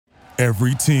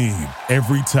Every team,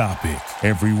 every topic,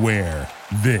 everywhere.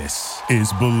 This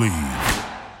is Believe.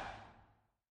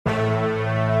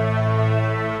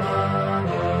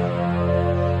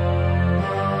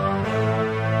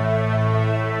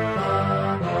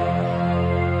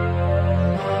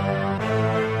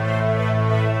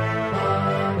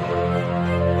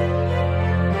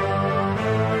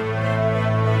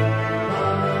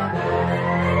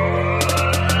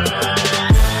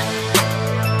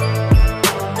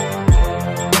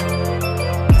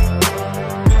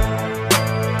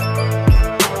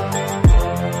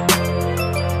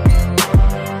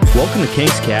 Welcome to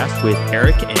KangzCast with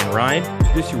Eric and Ryan.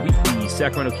 This is your weekly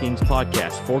Sacramento Kings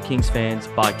podcast for Kings fans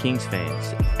by Kings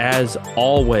fans. As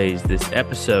always, this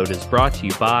episode is brought to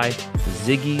you by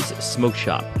Ziggy's Smoke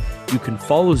Shop. You can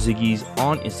follow Ziggy's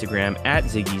on Instagram at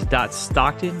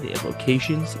ziggy's.stockton. They have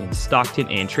locations in Stockton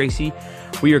and Tracy.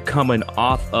 We are coming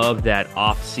off of that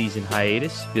off-season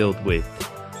hiatus filled with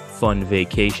fun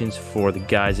vacations for the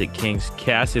guys at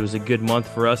KangzCast. It was a good month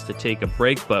for us to take a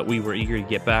break, but we were eager to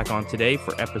get back on today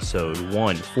for episode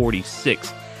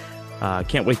 146.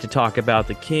 Can't wait to talk about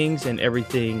the Kings and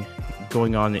everything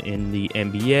going on in the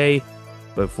NBA.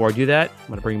 But before I do that, I'm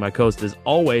going to bring my co-host, as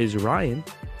always, Ryan.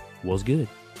 What's good?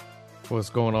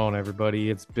 What's going on, everybody?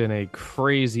 It's been a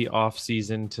crazy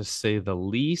offseason, to say the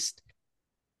least.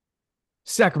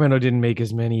 Sacramento didn't make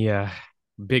as many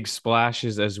big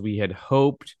splashes as we had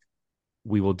hoped.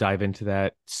 We will dive into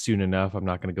that soon enough. I'm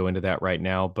not going to go into that right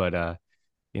now, but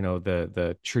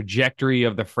the trajectory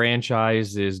of the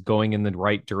franchise is going in the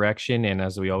right direction. And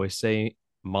as we always say,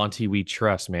 Monty, we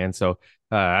trust, man. So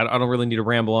I don't really need to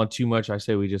ramble on too much. I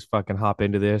say we just fucking hop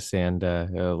into this and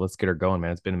let's get her going,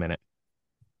 man. It's been a minute.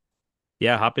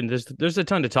 Yeah, hop in. There's a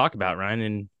ton to talk about, Ryan.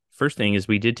 And first thing is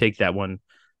we did take that one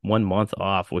month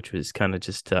off, which was kind of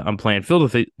just unplanned,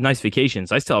 filled with nice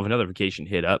vacations. I still have another vacation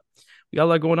hit up. We got a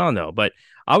lot going on, though. But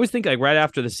I always think like right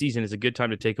after the season is a good time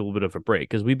to take a little bit of a break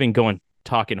because we've been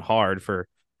talking hard for,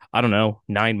 9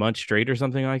 months straight or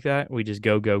something like that. We just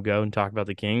go and talk about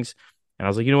the Kings. And I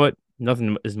was like, you know what?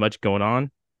 Nothing is much going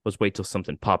on. Let's wait till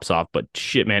something pops off. But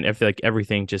shit, man, I feel like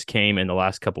everything just came in the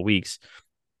last couple weeks.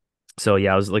 So,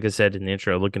 yeah, I was, like I said in the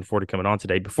intro, looking forward to coming on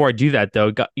today. Before I do that,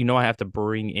 though, I have to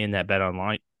bring in that Bet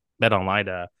Online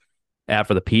app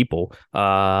for the people.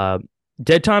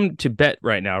 Dead time to bet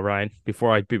right now, Ryan.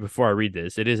 Before I read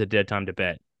this, it is a dead time to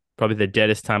bet. Probably the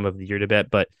deadest time of the year to bet.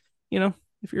 But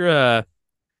if you're a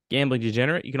gambling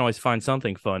degenerate, you can always find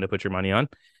something fun to put your money on.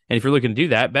 And if you're looking to do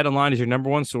that, BetOnline is your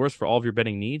number one source for all of your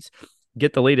betting needs.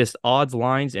 Get the latest odds,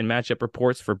 lines, and matchup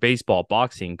reports for baseball,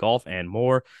 boxing, golf, and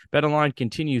more. BetOnline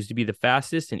continues to be the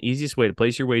fastest and easiest way to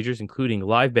place your wagers, including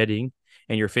live betting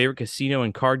and your favorite casino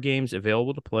and card games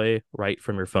available to play right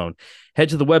from your phone. Head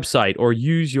to the website or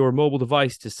use your mobile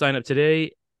device to sign up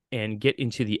today and get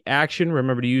into the action.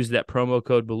 Remember to use that promo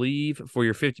code BELIEVE for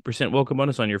your 50% welcome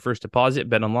bonus on your first deposit.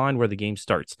 Bet online where the game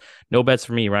starts. No bets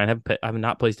for me, Ryan. I have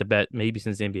not placed a bet maybe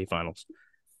since the NBA Finals.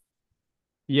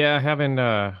 Yeah,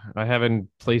 I haven't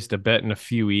placed a bet in a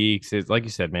few weeks. It's like you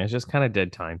said, man, it's just kind of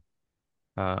dead time.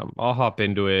 I'll hop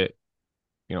into it,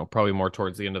 probably more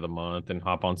towards the end of the month and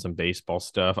hop on some baseball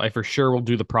stuff. I for sure will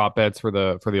do the prop bets for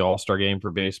the All-Star game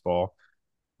for baseball.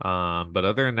 But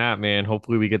other than that, man,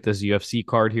 hopefully we get this UFC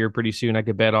card here pretty soon I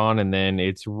could bet on. And then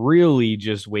it's really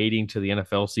just waiting to the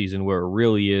NFL season where it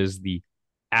really is the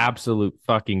absolute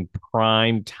fucking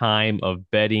prime time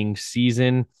of betting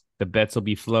season. The bets will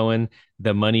be flowing.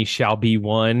 The money shall be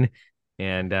won.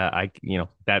 And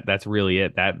that's really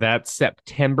it. That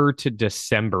September to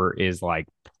December is like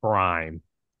prime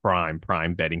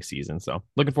betting season. So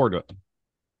looking forward to it.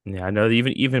 Yeah, I know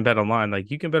even bet online. Like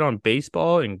you can bet on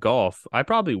baseball and golf. I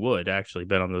probably would actually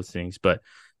bet on those things, but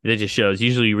it just shows.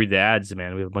 Usually you read the ads,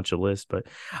 man. We have a bunch of lists, but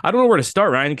I don't know where to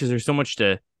start, Ryan, because there's so much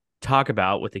to talk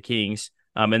about with the Kings.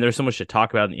 And there's so much to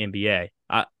talk about in the NBA.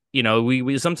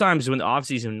 We sometimes when the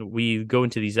offseason, we go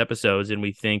into these episodes and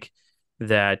we think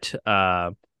that,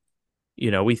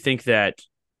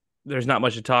 there's not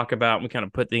much to talk about. And we kind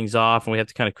of put things off and we have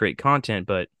to kind of create content.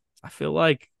 But I feel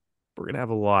like we're going to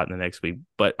have a lot in the next week.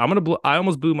 But I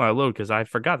almost blew my load because I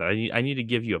forgot that I need to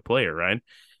give you a player, right?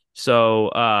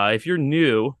 So if you're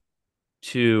new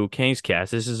to KangzCast,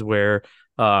 this is where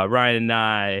Ryan and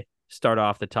I start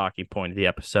off the talking point of the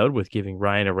episode with giving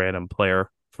Ryan a random player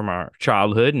from our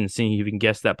childhood and seeing if you can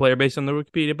guess that player based on the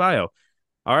Wikipedia bio.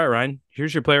 All right, Ryan,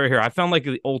 here's your player right here. I found like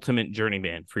the ultimate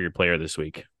journeyman for your player this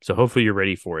week. So hopefully you're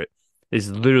ready for it. It's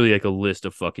literally like a list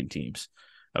of fucking teams.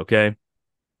 Okay.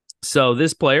 So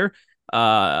this player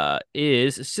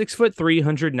is 6'3",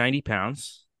 190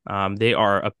 pounds. They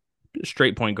are a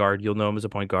straight point guard. You'll know him as a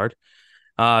point guard.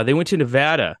 They went to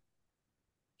Nevada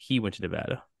He went to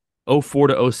Nevada. 04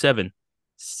 to 07.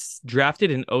 Drafted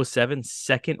in 07,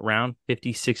 second round,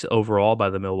 56 overall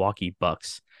by the Milwaukee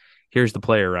Bucks. Here's the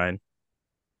player, Ryan.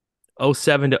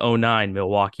 07 to 09,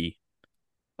 Milwaukee.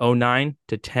 09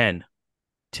 to 10,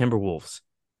 Timberwolves.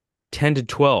 10 to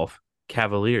 12,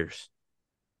 Cavaliers.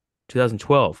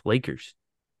 2012, Lakers.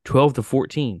 12 to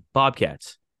 14,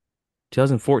 Bobcats.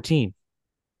 2014,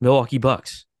 Milwaukee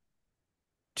Bucks.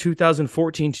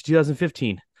 2014 to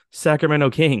 2015, Sacramento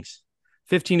Kings.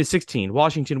 15 to 16,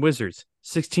 Washington Wizards.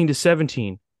 16 to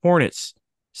 17, Hornets.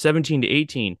 17 to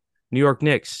 18, New York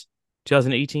Knicks.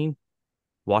 2018,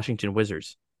 Washington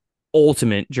Wizards.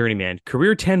 Ultimate journeyman.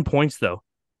 Career 10 points, though,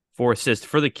 4 assists.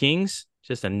 For the Kings,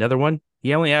 just another one.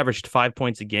 He only averaged 5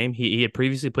 points a game. He had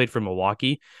previously played for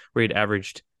Milwaukee, where he'd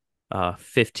averaged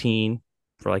 15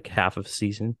 for like half of the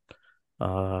season.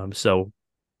 So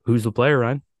who's the player,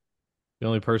 Ryan? The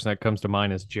only person that comes to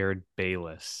mind is Jared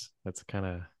Bayless. That's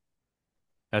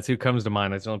who comes to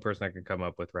mind. That's the only person I can come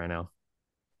up with right now.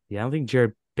 Yeah, I don't think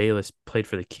Jared Bayless played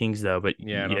for the Kings, though, but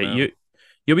yeah,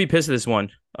 you'll be pissed at this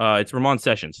one. It's Ramon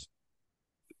Sessions.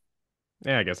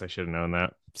 Yeah, I guess I should have known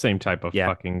that. Same type of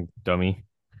fucking dummy.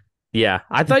 Yeah,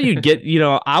 I thought you'd get,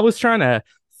 I was trying to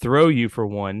throw you for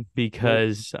one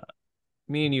because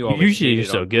me and you always usually you're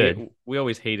so good. We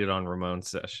always hated on Ramon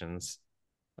Sessions.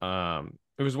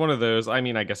 It was one of those, I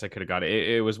mean, I guess I could have got it.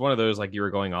 It was one of those, like, you were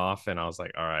going off and I was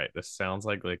like, all right, this sounds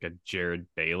like a Jared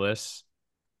Bayless.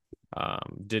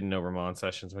 Didn't know Ramon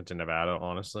Sessions went to Nevada,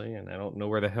 honestly, and I don't know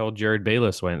where the hell Jared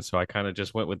Bayless went, so I kind of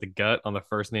just went with the gut on the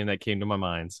first name that came to my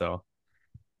mind, so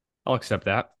I'll accept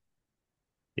that.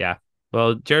 Yeah.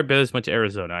 Well, Jared Bayless went to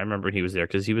Arizona. I remember he was there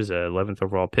because he was an 11th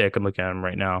overall pick. I'm looking at him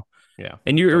right now. Yeah.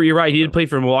 And you're right. He did play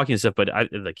for Milwaukee and stuff, but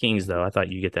the Kings, though, I thought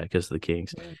you'd get that because of the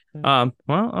Kings. Well,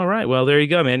 all right. Well, there you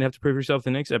go, man. You have to prove yourself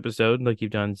the next episode like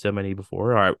you've done so many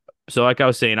before. All right. So like I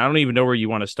was saying, I don't even know where you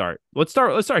want to start. Let's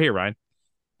start here, Ryan.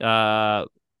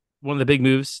 One of the big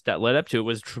moves that led up to it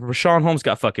was Richaun Holmes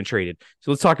got fucking traded.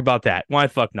 So let's talk about that. Why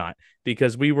fuck not?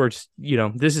 Because we were,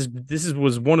 this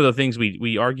was one of the things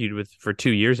we argued with for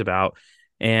 2 years about.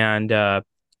 And to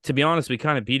be honest, we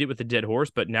kind of beat it with a dead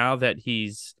horse. But now that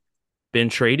he's been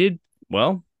traded,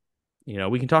 well,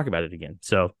 we can talk about it again.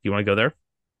 So you want to go there?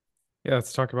 Yeah,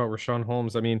 let's talk about Richaun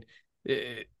Holmes. I mean,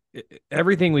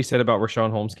 everything we said about Richaun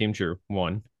Holmes came true.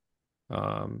 One,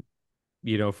 from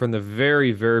the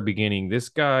very, very beginning, this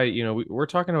guy, we're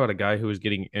talking about a guy who was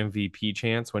getting MVP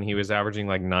chance when he was averaging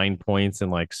like 9 points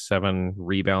and like 7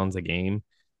 rebounds a game.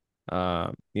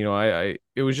 It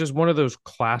was just one of those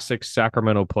classic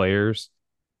Sacramento players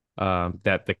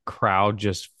that the crowd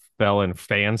just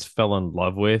fans fell in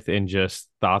love with and just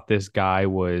thought this guy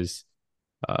was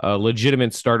a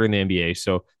legitimate starter in the NBA.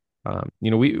 So, I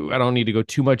don't need to go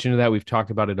too much into that. We've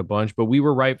talked about it a bunch, but we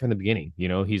were right from the beginning.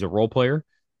 He's a role player.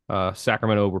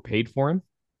 Sacramento overpaid for him,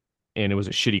 and it was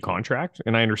a shitty contract.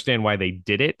 And I understand why they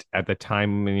did it at the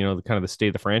time, kind of the state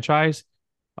of the franchise.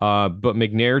 But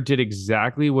McNair did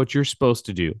exactly what you're supposed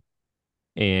to do.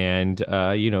 And,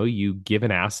 you give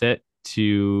an asset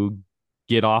to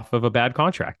get off of a bad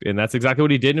contract. And that's exactly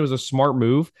what he did. And it was a smart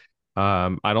move.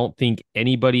 I don't think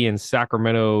anybody in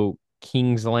Sacramento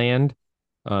Kingsland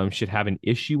should have an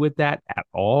issue with that at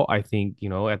all. I think,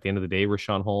 at the end of the day,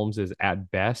 Richaun Holmes is at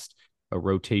best a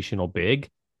rotational big.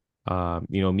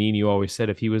 Me and you always said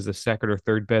if he was the second or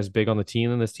third best big on the team,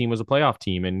 then this team was a playoff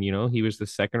team. And, he was the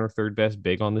second or third best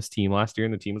big on this team last year,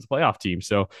 and the team was a playoff team.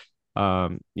 So,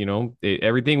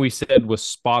 everything we said was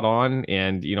spot on.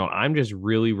 And, I'm just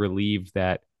really relieved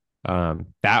that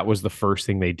that was the first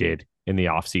thing they did in the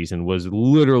offseason was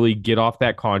literally get off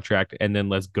that contract and then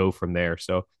let's go from there.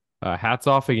 So hats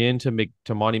off again to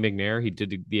Monty McNair. He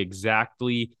did the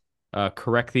exactly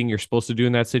correct thing you're supposed to do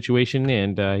in that situation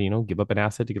and, give up an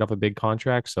asset to get off a big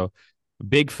contract. So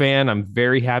big fan. I'm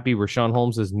very happy Richaun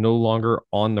Holmes is no longer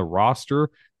on the roster.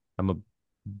 I'm a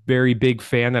very big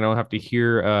fan that I don't have to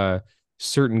hear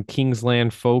certain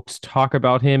Kingsland folks talk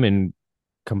about him and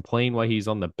complain while he's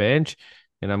on the bench.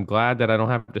 And I'm glad that I don't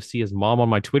have to see his mom on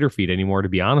my Twitter feed anymore, to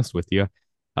be honest with you.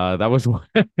 That was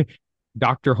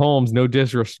Dr. Holmes, no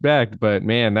disrespect, but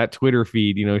man, that Twitter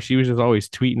feed, she was just always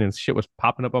tweeting and shit was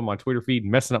popping up on my Twitter feed,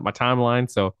 messing up my timeline.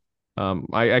 So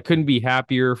I couldn't be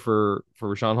happier for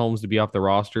Richaun Holmes to be off the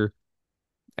roster.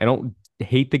 I don't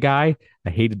hate the guy.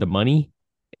 I hated the money.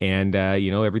 And,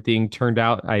 everything turned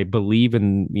out, I believe,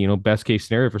 in, best case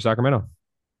scenario for Sacramento.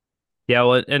 Yeah,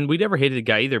 well, and we never hated the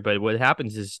guy either. But what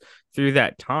happens is through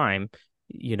that time,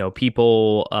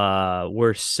 people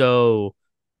were so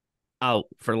out,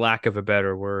 for lack of a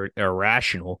better word,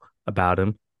 irrational about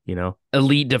him.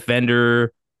 Elite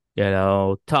defender,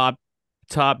 top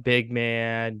top big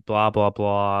man, blah blah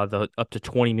blah, the up to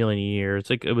 20 million a year. It's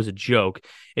like it was a joke.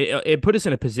 It put us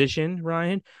in a position,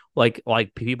 Ryan, like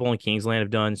people in Kingsland have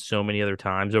done so many other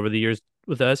times over the years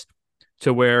with us,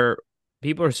 to where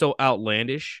people are so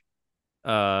outlandish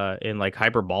and like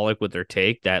hyperbolic with their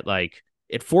take that like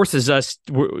it forces us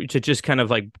to just kind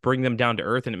of like bring them down to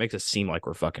earth, and it makes us seem like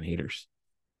we're fucking haters.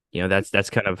 You know, that's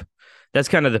kind of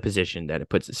the position that it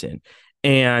puts us in.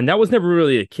 And that was never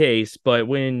really the case. But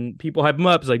when people hype him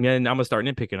up, it's like, man, I'm gonna start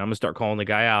nitpicking. I'm gonna start calling the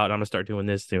guy out. I'm gonna start doing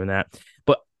this, doing that.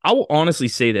 But I will honestly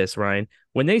say this, Ryan.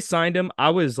 When they signed him, I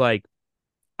was like,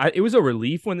 it was a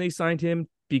relief when they signed him,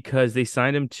 because they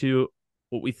signed him to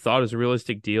what we thought was a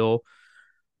realistic deal.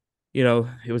 You know,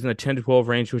 it was in the 10 to 12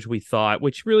 range, which we thought,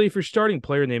 which really for starting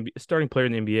player in the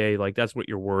NBA, like that's what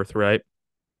you're worth, right?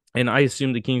 And I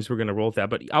assumed the Kings were going to roll with that.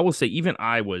 But I will say, even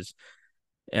I was,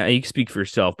 you can speak for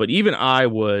yourself, but even I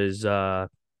was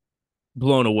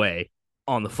blown away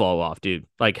on the fall off, dude.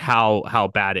 Like how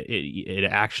bad it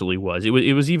actually was. It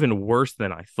was even worse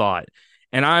than I thought.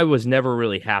 And I was never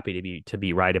really happy to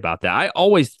be right about that. I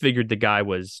always figured the guy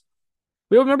was.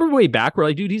 We remember way back, we're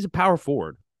like, dude, he's a power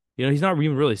forward. You know, he's not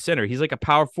even really center. He's like a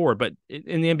power forward. But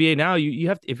in the NBA now, you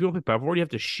have to, if you want to play power forward, you have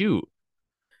to shoot.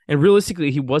 And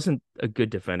realistically, he wasn't a good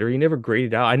defender. He never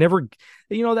graded out. I never,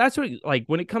 that's what, like,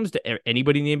 when it comes to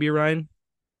anybody in the NBA, Ryan,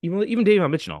 even David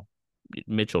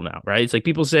Mitchell now, right? It's like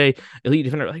people say elite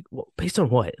defender, like, well, based on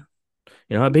what?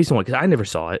 Based on what? Because I never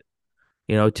saw it.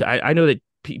 I know that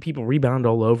people rebound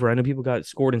all over. I know people got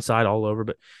scored inside all over,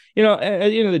 but at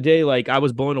the end of the day, like I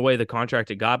was blown away the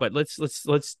contract it got. But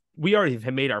let's we already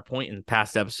have made our point in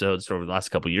past episodes over the last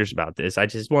couple of years about this. I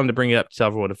just wanted to bring it up to tell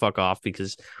everyone to fuck off,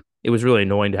 because it was really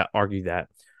annoying to argue that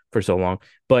for so long.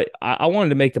 But I wanted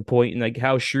to make the point, and like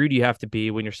how shrewd you have to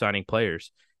be when you're signing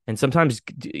players. And sometimes,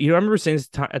 I remember saying this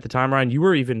at the time, Ryan, you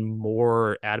were even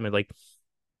more adamant. Like,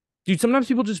 dude, sometimes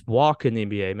people just walk in the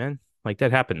NBA, man. Like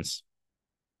that happens.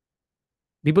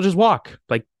 People just walk.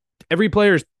 Like every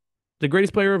player's the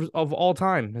greatest player of all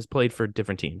time has played for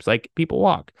different teams. Like people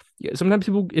walk. Yeah, sometimes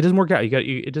it doesn't work out.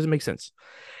 It doesn't make sense.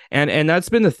 And that's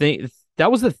been the thing.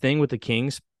 That was the thing with the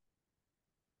Kings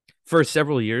for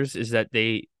several years, is that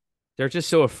they're just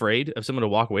so afraid of someone to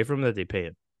walk away from them that they pay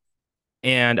it.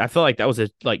 And I feel like that was a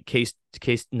case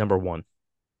number one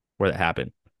where that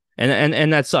happened.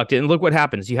 And that sucked. And look what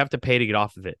happens. You have to pay to get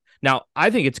off of it. Now, I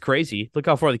think it's crazy. Look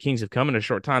how far the Kings have come in a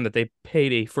short time, that they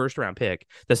paid a first-round pick.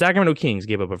 The Sacramento Kings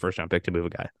gave up a first-round pick to move a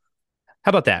guy. How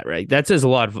about that, right? That says a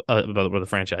lot about where the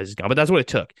franchise has gone, but that's what it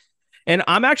took. And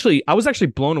I was actually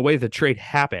blown away the trade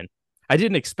happened. I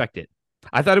didn't expect it.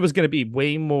 I thought it was going to be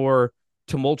way more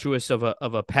tumultuous of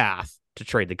a path to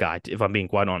trade the guy, if I'm being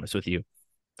quite honest with you.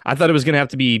 I thought it was going to have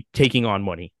to be taking on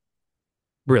money.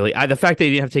 Really, the fact that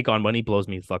he didn't have to take on money blows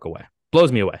me the fuck away.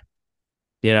 Blows me away.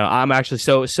 I'm actually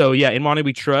so yeah. In Monty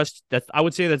we trust. I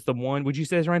would say that's the one. Would you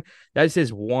say this, Ryan? That is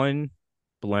his one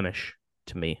blemish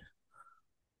to me.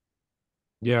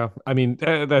 Yeah, I mean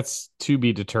that's to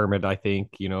be determined. I think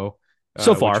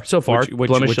so far,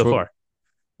 blemish so far,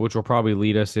 which will probably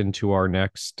lead us into our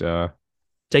next.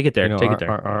 Take it there. Take it there.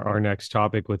 Our next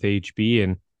topic with HB,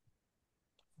 and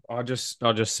I'll just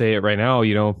say it right now.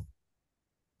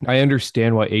 I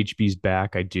understand why HB's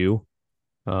back. I do.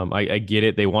 I get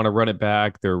it. They want to run it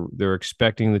back. They're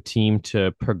expecting the team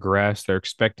to progress. They're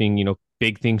expecting,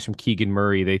 big things from Keegan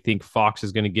Murray. They think Fox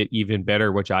is going to get even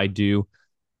better, which I do.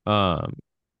 But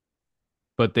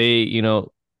they,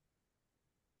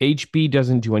 HB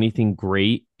doesn't do anything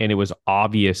great, and it was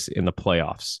obvious in the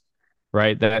playoffs,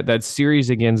 right? That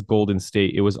series against Golden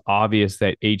State, it was obvious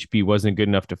that HB wasn't a good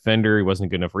enough defender. He wasn't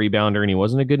a good enough rebounder, and he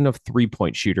wasn't a good enough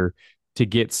three-point shooter to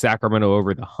get Sacramento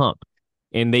over the hump.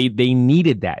 And they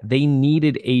needed that. They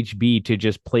needed HB to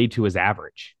just play to his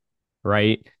average,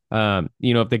 right?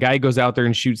 If the guy goes out there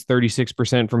and shoots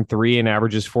 36% from three and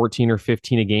averages 14 or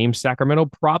 15 a game, Sacramento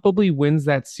probably wins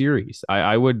that series.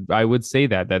 I would say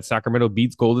that Sacramento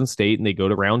beats Golden State and they go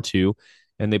to round two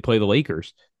and they play the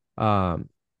Lakers. So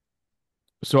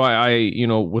I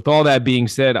with all that being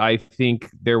said, I think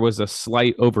there was a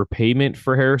slight overpayment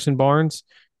for Harrison Barnes.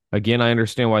 Again, I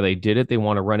understand why they did it. They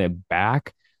want to run it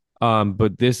back.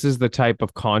 But this is the type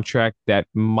of contract that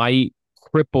might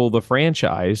cripple the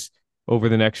franchise over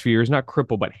the next few years. Not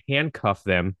cripple, but handcuff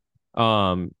them,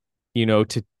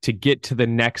 to get to the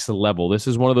next level. This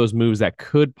is one of those moves that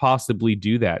could possibly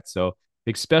do that. So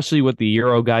especially with the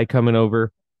Euro guy coming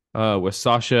over, with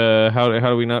Sasha, how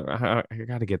do we not? I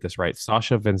got to get this right.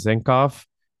 Sasha Vezenkov,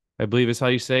 I believe is how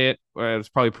you say it. It's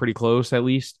probably pretty close, at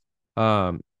least.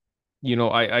 I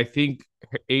think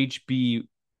HB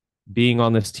being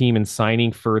on this team and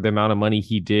signing for the amount of money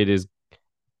he did is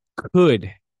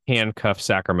could handcuff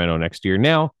Sacramento next year.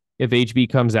 Now, if HB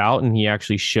comes out and he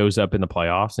actually shows up in the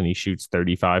playoffs and he shoots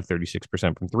 35,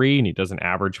 36% from three and he doesn't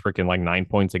average freaking like 9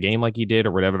 points a game like he did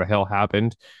or whatever the hell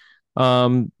happened,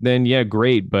 then yeah,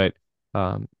 great. But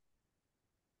I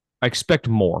expect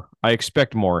more. I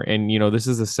expect more. And, this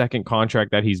is the second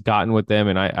contract that he's gotten with them.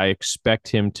 And I expect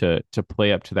him to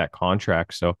play up to that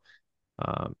contract. So,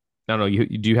 I don't know.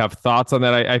 Do you have thoughts on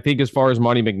that? I think as far as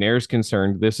Monty McNair is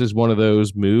concerned, this is one of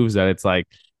those moves that it's like,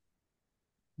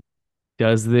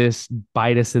 does this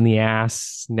bite us in the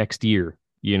ass next year?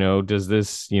 Does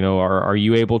this, are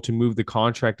you able to move the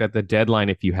contract at the deadline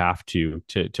if you have to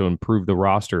improve the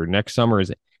roster next summer?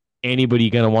 Is anybody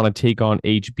going to want to take on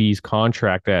HB's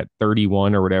contract at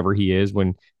 31 or whatever he is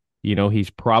when, he's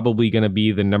probably going to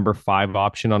be the number 5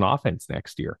 option on offense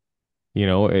next year?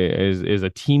 Is a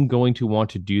team going to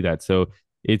want to do that? So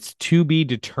it's to be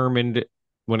determined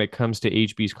when it comes to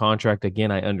HB's contract.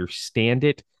 Again, I understand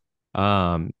it,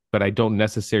 but I don't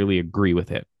necessarily agree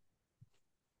with it.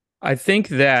 I think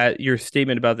that your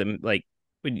statement about them, like,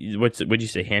 what'd you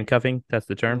say, handcuffing? That's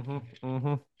the term.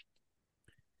 Mm-hmm.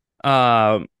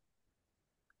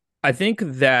 I think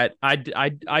that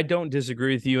I don't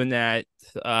disagree with you in that.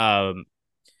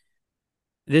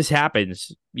 This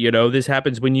happens, this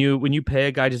happens when you pay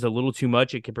a guy just a little too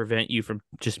much. It can prevent you from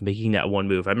just making that one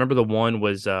move. I remember the one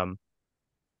was, I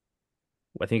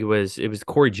think it was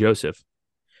Corey Joseph,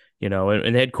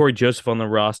 and they had Corey Joseph on the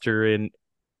roster, and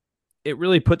it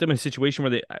really put them in a situation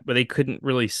where they couldn't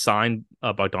really sign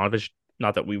Bogdanovich.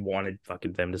 Not that we wanted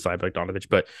fucking them to sign Bogdanovich,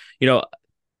 but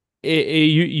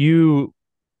you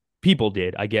people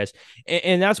did, I guess,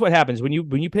 and that's what happens when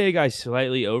you pay a guy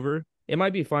slightly over. It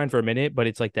might be fine for a minute, but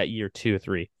it's like that year 2 or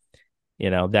 3,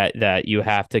 that you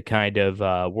have to kind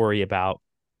of worry about.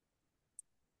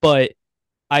 But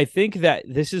I think that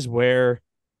this is where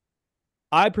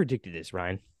I predicted this,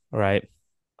 Ryan. All right.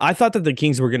 I thought that the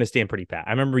Kings were going to stand pretty pat.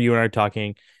 I remember you and I were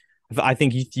talking. I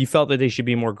think you felt that they should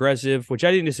be more aggressive, which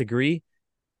I didn't disagree,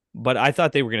 but I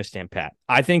thought they were going to stand pat.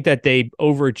 I think that they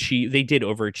overachieved. They did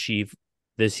overachieve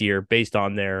this year based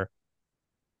on their,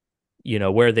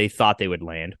 where they thought they would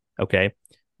land. Okay.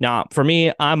 Now, for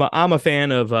me, I'm a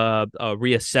fan of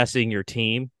reassessing your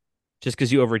team. Just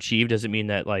because you overachieve doesn't mean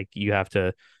that like you have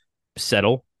to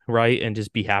settle, right, and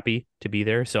just be happy to be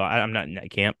there. So I'm not in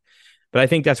that camp, but I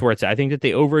think that's where it's at. I think that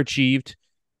they overachieved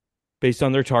based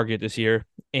on their target this year,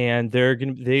 and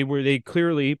they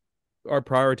clearly are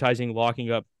prioritizing locking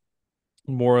up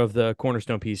more of the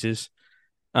cornerstone pieces,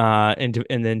 and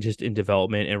then just in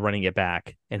development and running it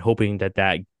back and hoping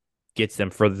that gets them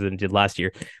further than did last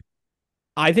year.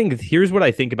 I think here's what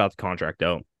I think about the contract,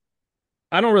 though.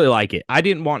 I don't really like it. I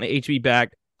didn't want HB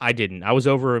back. I didn't. I was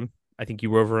over him. I think you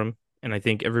were over him. And I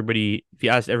think everybody, if you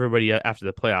asked everybody after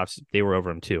the playoffs, they were over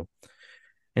him too.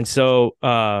 And so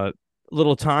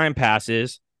little time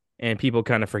passes and people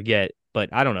kind of forget. But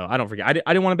I don't know. I don't forget. I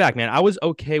didn't want him back, man. I was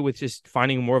okay with just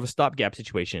finding more of a stopgap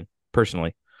situation,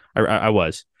 personally. I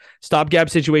was. Stopgap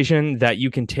situation that you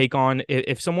can take on.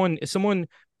 If someone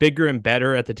bigger and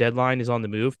better at the deadline is on the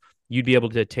move, you'd be able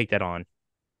to take that on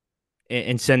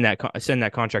and send that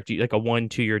contract to you, like a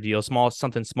 1-2 year deal,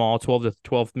 something small, 12 to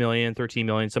 12 million, 13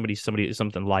 million,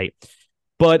 something light.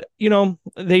 But,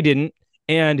 they didn't.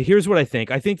 And here's what I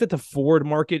think. I think that the forward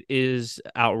market is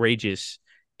outrageous.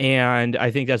 And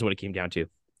I think that's what it came down to.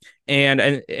 And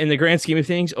in the grand scheme of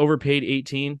things, overpaid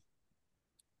 18,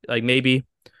 like maybe,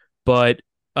 but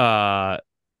I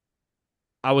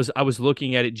was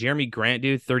looking at it. Jeremy Grant,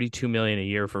 dude, $32 million a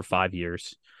year for 5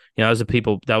 years. That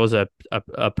was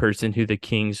a person who the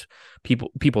Kings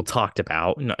people talked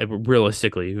about.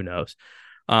 Realistically, who knows?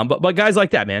 But guys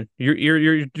like that, man,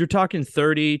 you're talking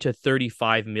 30 to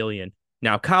 35 million.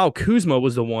 Now, Kyle Kuzma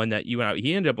was the one that you went out.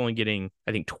 He ended up only getting,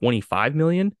 I think, 25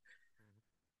 million.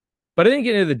 But I think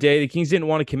at the end of the day, the Kings didn't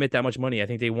want to commit that much money. I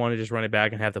think they wanted to just run it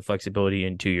back and have the flexibility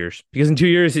in 2 years. Because in 2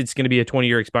 years, it's going to be a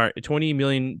 $20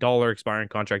 million expiring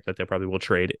contract that they probably will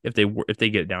trade if they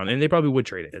get it down. And they probably would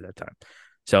trade it at that time.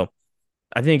 So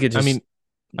I think it just...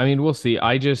 I mean, we'll see.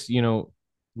 I just,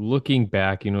 looking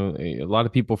back, a lot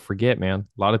of people forget, man.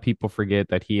 A lot of people forget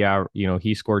that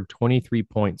he scored 23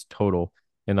 points total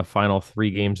in the final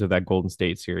 3 games of that Golden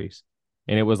State series.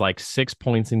 And it was like 6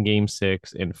 points in game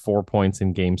 6 and 4 points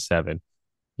in game 7.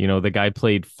 The guy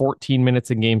played 14 minutes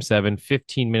in game 7,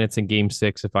 15 minutes in game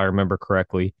 6, if I remember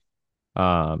correctly,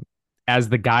 as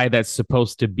the guy that's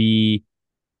supposed to be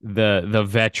the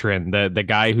veteran, the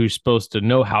guy who's supposed to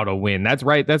know how to win. That's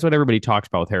right. That's what everybody talks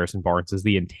about with Harrison Barnes is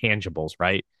the intangibles,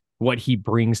 right? What he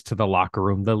brings to the locker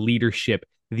room, the leadership,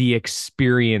 the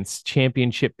experience,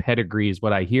 championship pedigree is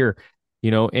what I hear.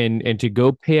 and to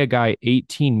go pay a guy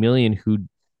 18 million who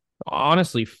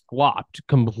honestly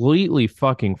completely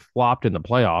fucking flopped in the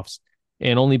playoffs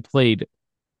and only played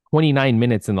 29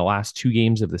 minutes in the last two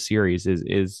games of the series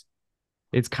is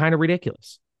it's kind of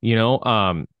ridiculous.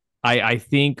 I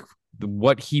think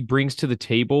what he brings to the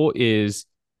table is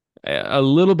a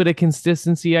little bit of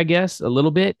consistency, I guess, a little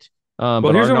bit. Well,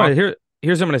 But here's our what knock,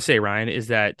 here's what I'm gonna say, Ryan, is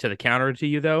that to the counter to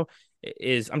you though,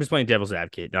 is I'm just playing devil's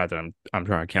advocate. Not that I'm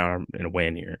trying to counter in a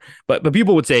win here, but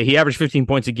people would say he averaged 15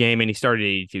 points a game and he started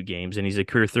 82 games and he's a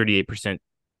career 38%,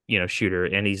 shooter,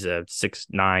 and he's a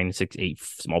 6'9", 6'8"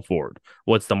 small forward.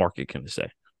 What's the market going to say?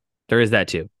 There is that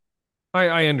too.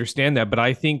 I understand that, but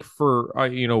I think for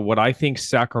what I think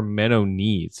Sacramento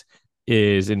needs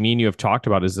is, and me and you have talked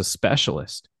about, is a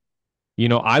specialist.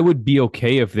 I would be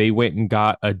okay if they went and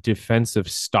got a defensive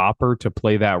stopper to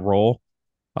play that role.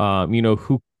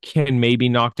 Who can maybe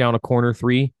knock down a corner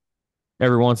three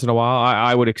every once in a while.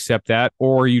 I would accept that.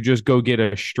 Or you just go get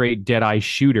a straight dead eye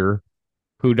shooter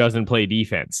who doesn't play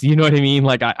defense. You know what I mean?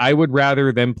 Like I would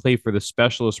rather them play for the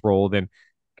specialist role than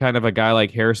kind of a guy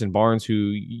like Harrison Barnes, who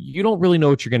you don't really know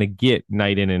what you're going to get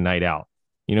night in and night out.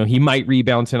 He might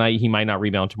rebound tonight. He might not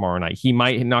rebound tomorrow night. He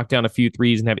might knock down a few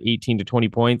threes and have 18 to 20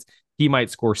 points. He might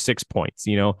score 6 points.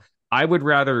 I would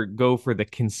rather go for the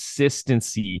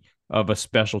consistency of a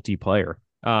specialty player.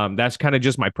 That's kind of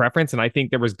just my preference. And I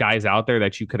think there was guys out there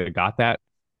that you could have got that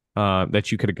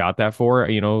for,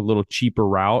 a little cheaper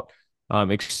route.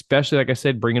 Especially, like I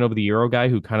said, bringing over the Euro guy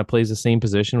who kind of plays the same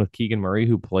position with Keegan Murray,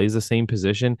 who plays the same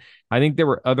position. I think there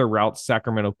were other routes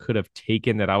Sacramento could have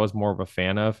taken that I was more of a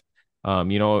fan of.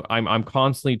 I'm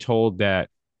constantly told that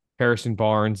Harrison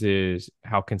Barnes is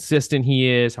how consistent he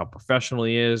is, how professional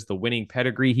he is, the winning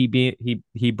pedigree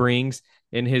he brings.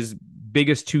 In his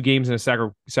biggest two games in a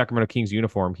Sacramento Kings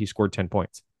uniform, he scored 10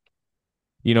 points.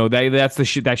 That's the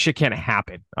shit. That shit can't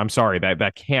happen. I'm sorry,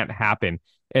 that can't happen.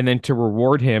 And then to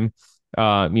reward him,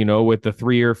 with the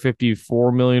 3-year,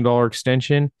 $54 million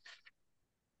extension,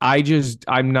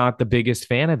 I'm not the biggest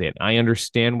fan of it. I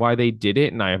understand why they did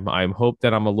it, and I hope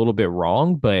that I'm a little bit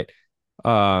wrong, but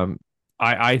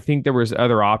I think there was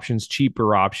other options,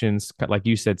 cheaper options, like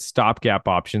you said, stopgap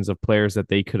options of players that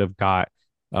they could have got,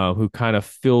 who kind of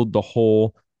filled the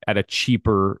hole at a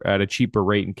cheaper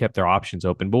rate and kept their options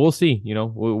open. But we'll see.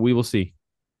 We will see.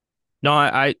 No,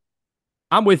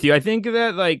 I'm with you. I think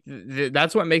that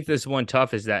that's what makes this one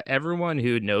tough, is that everyone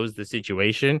who knows the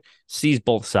situation sees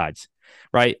both sides,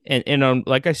 right? And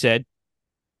like I said,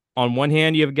 on one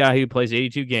hand, you have a guy who plays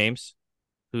 82 games,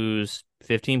 who's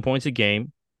 15 points a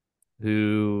game,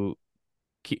 who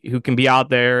can be out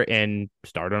there and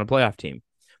start on a playoff team.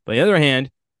 But on the other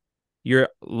hand, you're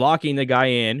locking the guy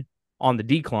in on the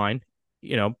decline,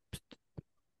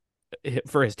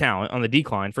 for his talent on the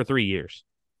decline for 3 years.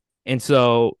 And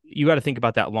so you got to think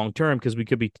about that long term, because we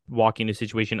could be walking a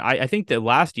situation. I think that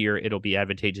last year it'll be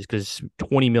advantageous because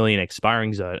 20 million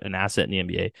expiring is an asset in the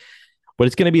NBA, but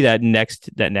it's going to be that next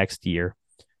year.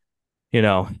 It's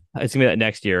going to be that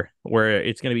next year where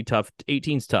it's going to be tough.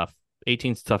 18's tough.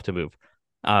 18's tough to move.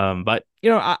 But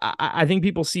I think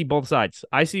people see both sides.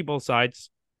 I see both sides.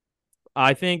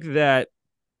 I think that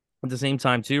at the same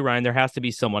time too, Ryan, there has to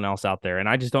be someone else out there, and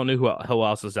I just don't know who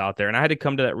else is out there. And I had to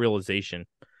come to that realization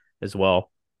as well.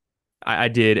 I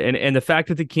did. And the fact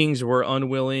that the Kings were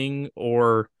unwilling,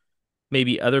 or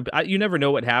maybe you never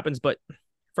know what happens, but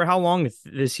for how long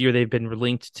this year they've been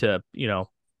linked to,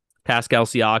 Pascal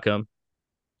Siakam,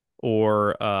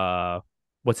 or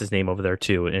what's his name over there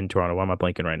too in Toronto? Why am I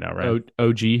blanking right now? Right.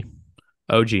 OG,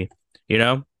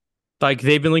 like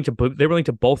they were linked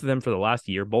to both of them for the last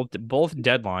year, both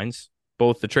deadlines,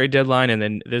 both the trade deadline and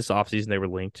then this offseason they were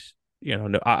linked.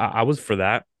 No, I was for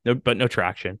that, but no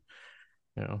traction.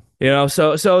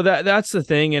 So that's the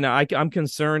thing, and I'm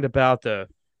concerned about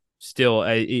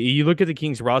you look at the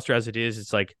Kings roster as it is,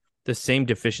 it's like the same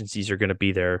deficiencies are going to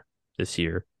be there this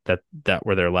year that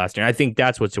were there last year. I think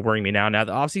that's what's worrying me now. Now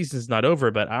the offseason is not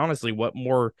over, but honestly, what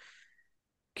more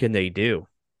can they do?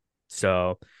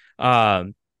 So,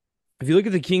 if you look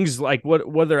at the Kings, like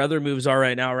what their other moves are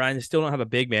right now, Ryan, they still don't have a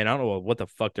big man. I don't know what the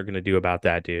fuck they're going to do about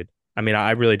that, dude. I mean,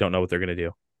 I really don't know what they're going to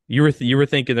do. You were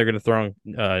thinking they're going to throw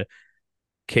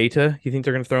Keita. You think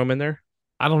they're going to throw him in there?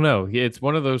 I don't know. It's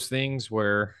one of those things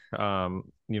where,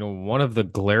 one of the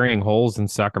glaring holes in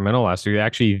Sacramento last year,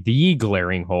 actually the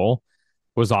glaring hole,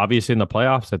 was obviously in the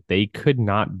playoffs that they could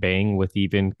not bang with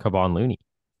even Kevon Looney.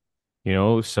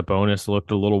 Sabonis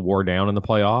looked a little wore down in the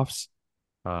playoffs.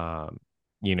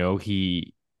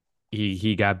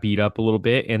 He got beat up a little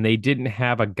bit, and they didn't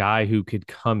have a guy who could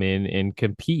come in and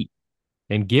compete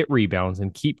and get rebounds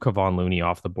and keep Kevon Looney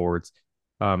off the boards.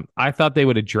 I thought they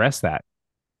would address that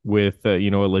with a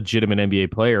legitimate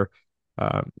NBA player.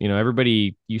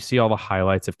 Everybody, you see all the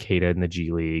highlights of Keita in the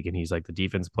G League, and he's like the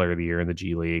defensive player of the year in the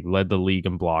G League, led the league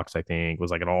in blocks, I think,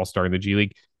 was like an all-star in the G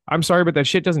League. I'm sorry, but that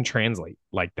shit doesn't translate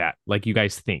like that, like you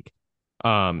guys think.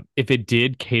 If it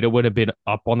did, Keita would have been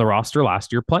up on the roster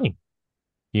last year playing.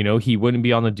 He wouldn't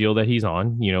be on the deal that he's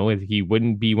on. He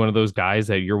wouldn't be one of those guys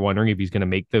that you're wondering if he's going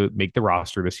to make the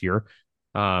roster this year.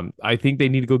 I think they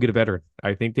need to go get a veteran.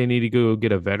 I think they need to go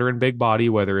get a veteran big body,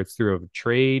 whether it's through a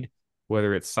trade,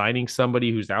 whether it's signing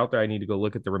somebody who's out there. I need to go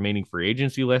look at the remaining free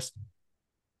agency list,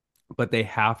 but they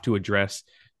have to address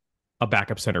a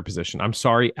backup center position. I'm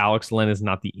sorry, Alex Len is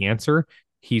not the answer.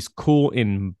 He's cool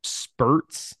in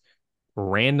spurts,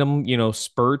 random,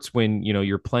 spurts when,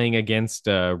 you're playing against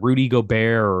Rudy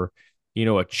Gobert or,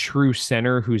 a true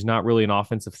center who's not really an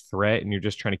offensive threat and you're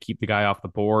just trying to keep the guy off the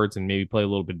boards and maybe play a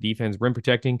little bit of defense, rim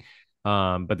protecting.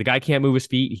 But the guy can't move his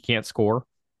feet. He can't score.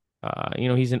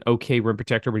 He's an okay rim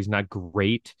protector, but he's not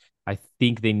great. I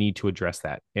think they need to address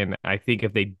that. And I think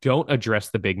if they don't address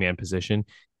the big man position,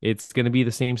 it's going to be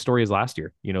the same story as last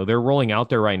year. They're rolling out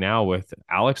there right now with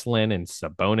Alex Len and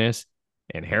Sabonis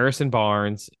and Harrison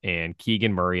Barnes and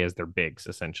Keegan Murray as their bigs,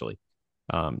 essentially.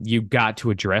 You got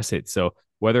to address it. So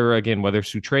whether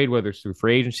it's through trade, whether it's through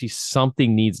free agency,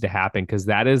 something needs to happen because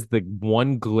that is the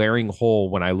one glaring hole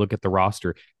when I look at the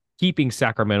roster, keeping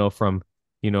Sacramento from,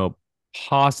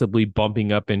 possibly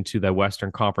bumping up into the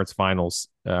Western Conference Finals,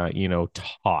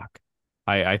 talk.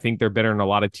 I think they're better than a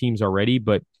lot of teams already,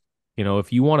 but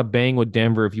if you want to bang with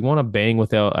Denver, if you want to bang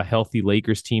with a healthy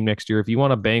Lakers team next year, if you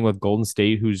want to bang with Golden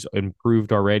State, who's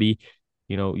improved already,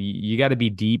 you got to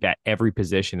be deep at every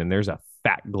position, and there's a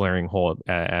fat glaring hole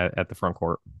at the front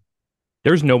court.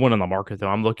 There's no one on the market though.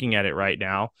 I'm looking at it right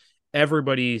now.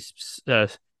 Everybody's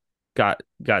got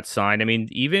signed. I mean,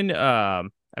 even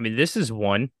this is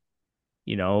one.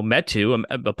 Metu,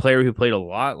 a player who played a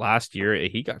lot last year,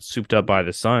 he got souped up by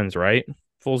the Suns, right?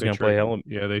 Fool's going to play hell.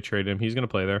 Yeah, they traded him. He's going to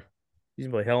play there. He's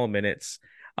going to play hell of minutes.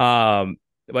 But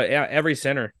yeah, every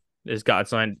center has got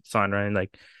signed, right?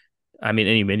 Like,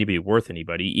 anybody worth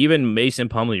anybody. Even Mason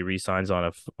Plumlee re-signs on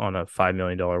a $5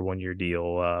 million 1-year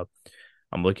deal.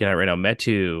 I'm looking at it right now.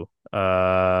 Metu,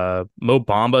 Mo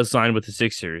Bamba signed with the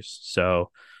Sixers, so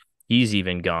he's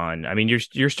even gone.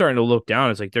 You're starting to look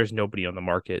down. It's like there's nobody on the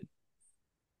market.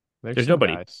 There's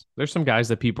nobody. There's some guys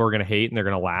that people are going to hate and they're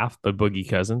going to laugh, but Boogie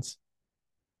Cousins.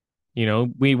 We know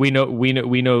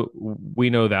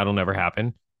that'll never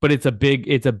happen. But it's a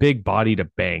big body to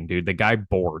bang, dude. The guy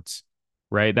boards,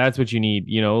 right? That's what you need.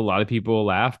 A lot of people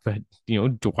laugh, but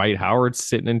Dwight Howard's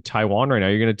sitting in Taiwan right now.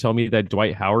 You're going to tell me that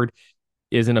Dwight Howard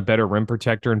isn't a better rim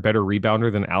protector and better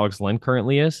rebounder than Alex Len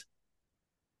currently is?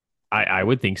 I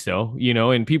would think so.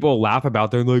 And people laugh about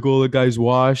they're like, oh, the guy's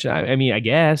washed.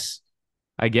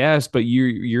 I guess, but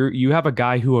you have a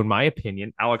guy who, in my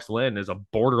opinion, Alex Len is a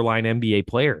borderline NBA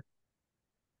player.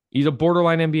 He's a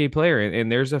borderline NBA player,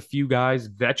 and there's a few guys,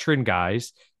 veteran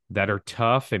guys, that are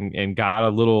tough and got a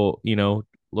little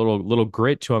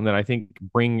grit to them that I think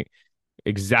bring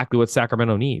exactly what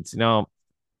Sacramento needs. Now,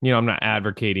 I'm not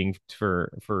advocating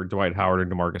for Dwight Howard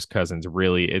and DeMarcus Cousins.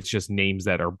 Really, it's just names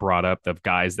that are brought up of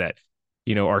guys that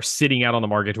are sitting out on the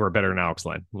market who are better than Alex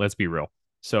Len. Let's be real.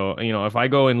 So, if I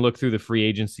go and look through the free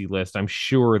agency list, I'm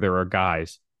sure there are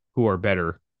guys who are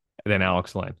better than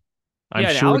Alex Len. Go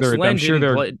ahead.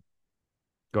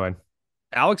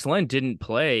 Alex Len didn't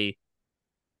play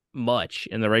much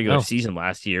in the regular season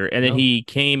last year, and then he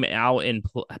came out and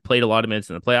played a lot of minutes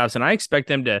in the playoffs. And I expect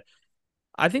them to.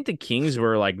 I think the Kings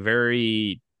were like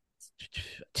very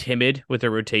timid with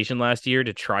their rotation last year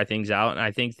to try things out, and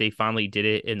I think they finally did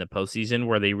it in the postseason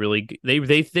where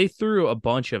they threw a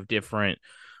bunch of different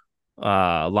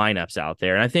lineups out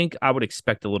there, and I think I would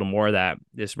expect a little more of that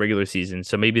this regular season.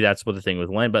 So maybe that's what the thing with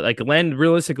Len, but like Len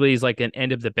realistically is like an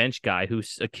end of the bench guy who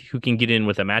can get in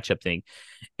with a matchup thing,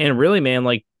 and really, man,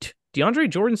 like DeAndre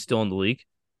Jordan's still in the league.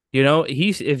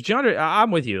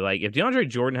 I'm with you. Like if DeAndre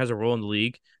Jordan has a role in the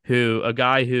league, a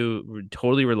guy who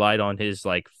totally relied on his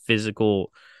like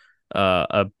physical,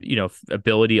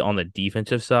 ability on the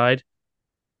defensive side,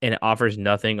 and offers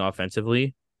nothing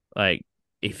offensively, like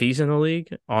if he's in the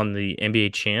league on the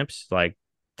NBA champs, like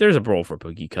there's a role for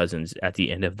Boogie Cousins at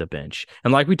the end of the bench.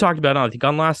 And like we talked about, I think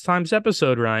on last time's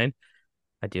episode, Ryan,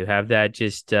 I do have that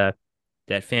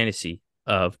that fantasy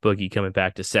of Boogie coming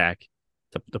back to Sac.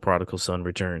 The prodigal son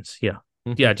returns. Yeah.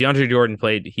 Mm-hmm. Yeah. DeAndre Jordan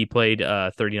played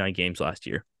 39 games last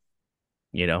year.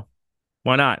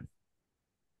 Why not?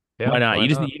 Yeah, why not?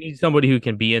 You need somebody who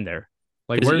can be in there.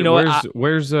 Like here's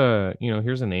a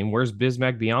name. Where's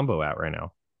Bismack Biyombo at right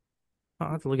now? I'll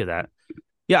have to look at that.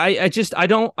 Yeah, I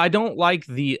don't like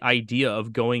the idea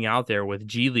of going out there with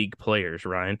G League players,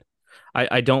 Ryan.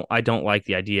 I don't like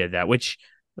the idea of that, which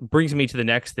brings me to the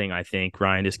next thing I think,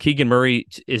 Ryan, is Keegan Murray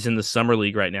is in the summer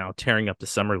league right now, tearing up the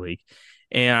summer league.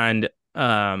 And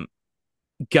God,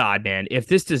 man, if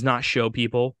this does not show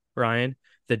people, Ryan,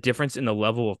 the difference in the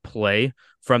level of play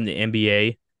from the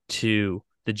NBA to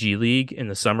the G League in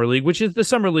the summer league, which is the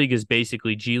summer league is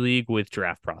basically G League with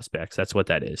draft prospects. That's what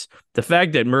that is. The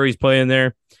fact that Murray's playing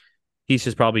there, he's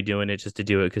just probably doing it just to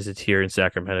do it because it's here in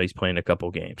Sacramento. He's playing a couple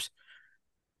games,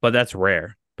 but that's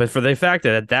rare. But for the fact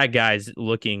that that guy's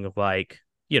looking like,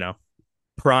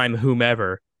 prime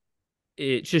whomever,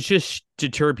 it should just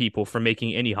deter people from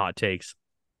making any hot takes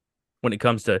when it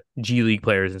comes to G League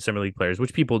players and Summer League players,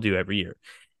 which people do every year.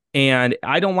 And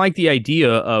I don't like the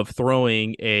idea of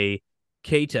throwing a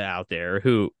Keita out there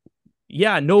who,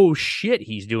 yeah, no shit,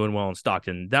 he's doing well in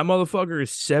Stockton. That motherfucker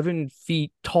is 7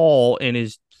 feet tall and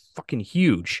is fucking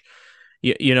huge.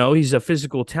 He's a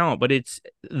physical talent, but it's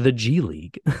the G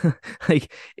League.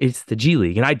 Like, it's the G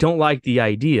League. And I don't like the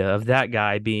idea of that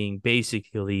guy being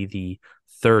basically the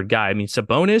third guy. I mean,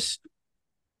 Sabonis,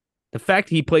 the fact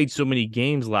he played so many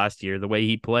games last year, the way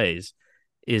he plays,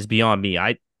 is beyond me.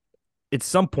 At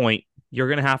some point, you're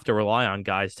going to have to rely on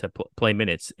guys to play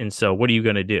minutes. And so what are you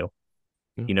going to do?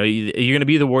 You're going to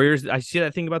be the Warriors. I see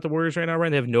that thing about the Warriors right now,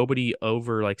 Ryan. They have nobody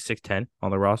over like 6'10"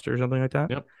 on the roster or something like that.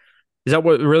 Yep. Is that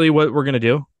what we're going to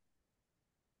do?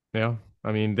 Yeah.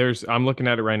 I mean, I'm looking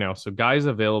at it right now. So guys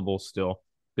available still.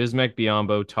 Bismack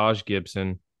Biyombo, Taj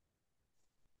Gibson,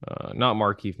 not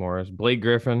Markieff Morris. Blake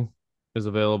Griffin is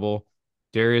available.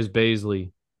 Darius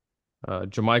Baisley,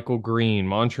 Jermichael Green,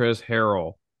 Montrezl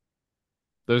Harrell.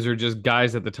 Those are just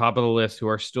guys at the top of the list who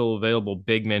are still available,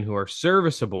 big men who are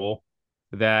serviceable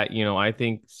that, I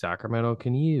think Sacramento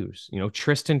can use.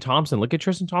 Tristan Thompson. Look at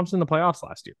Tristan Thompson in the playoffs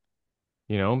last year.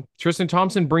 Tristan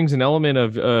Thompson brings an element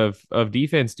of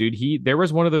defense, dude. There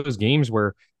was one of those games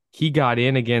where he got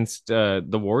in against the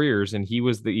Warriors and he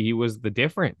was the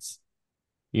difference.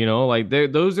 Like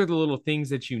those are the little things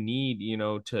that you need,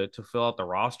 to fill out the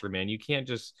roster, man. You can't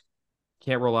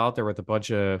roll out there with a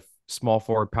bunch of small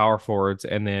forward, power forwards,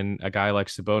 and then a guy like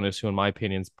Sabonis, who in my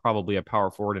opinion is probably a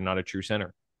power forward and not a true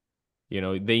center.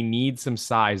 They need some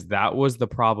size. That was the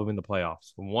problem in the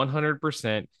playoffs.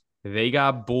 100%. They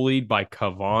got bullied by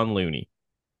Kevon Looney.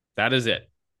 That is it.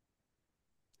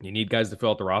 You need guys to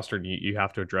fill out the roster, and you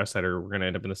have to address that, or we're going to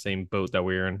end up in the same boat that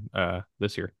we were in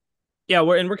this year. Yeah,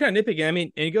 we're kind of nitpicking. I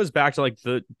mean, and it goes back to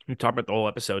we talked about the whole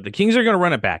episode. The Kings are going to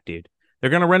run it back, dude. They're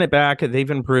going to run it back. They've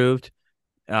improved.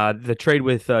 The trade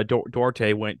with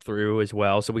Duarte went through as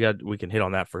well, so we can hit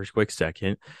on that for a quick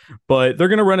second. But they're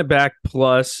going to run it back,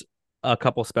 plus a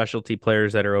couple specialty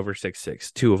players that are over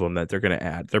 6'6", 2 of them that they're going to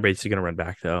add. They're basically going to run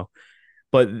back though.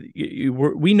 But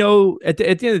we know at the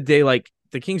end of the day, like,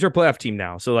 the Kings are a playoff team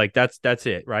now, so like that's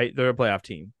it, right? They're a playoff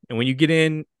team, and when you get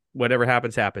in, whatever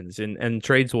happens, and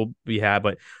trades will be had.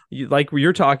 But like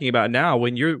you're talking about now,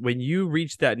 when you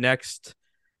reach that next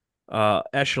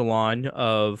echelon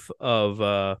of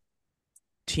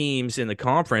teams in the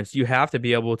conference, you have to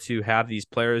be able to have these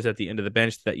players at the end of the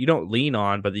bench that you don't lean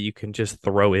on, but that you can just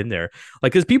throw in there.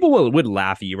 Like, because people would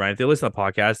laugh at you, right? If they listen to the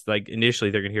podcast, like, initially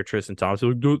they're gonna hear Tristan Thompson,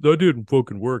 like, that didn't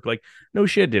fucking work. Like, no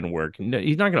shit, didn't work. No,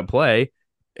 he's not gonna play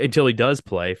until he does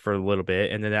play for a little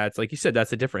bit, and then that's, like you said,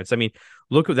 that's the difference. I mean,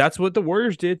 look, that's what the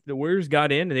Warriors did. The Warriors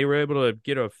got in, and they were able to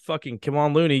get a fucking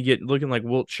Kevon Looney looking like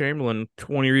Wilt Chamberlain,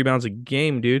 20 rebounds a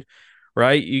game, dude.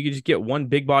 Right? You could just get one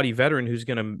big body veteran who's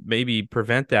going to maybe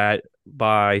prevent that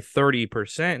by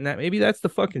 30%. And that's the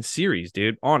fucking series,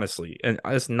 dude. Honestly. And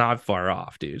that's not far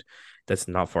off, dude. That's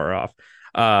not far off.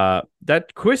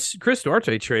 That Chris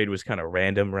Duarte trade was kind of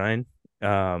random, Ryan.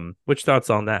 Which thoughts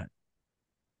on that?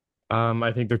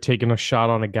 I think they're taking a shot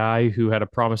on a guy who had a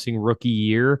promising rookie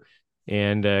year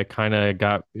and kind of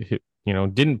got,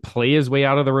 didn't play his way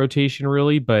out of the rotation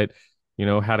really, but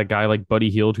had a guy like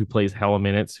Buddy Hield who plays hella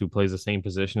minutes, who plays the same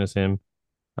position as him,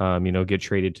 get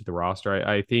traded to the roster.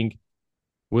 I think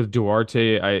with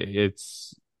Duarte,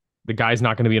 the guy's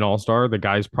not going to be an all-star. The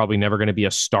guy's probably never going to be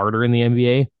a starter in the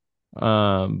NBA.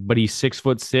 But he's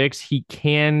 6'6". He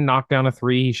can knock down a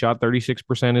three. He shot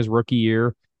 36% his rookie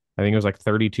year. I think it was like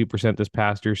 32% this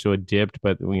past year, so it dipped.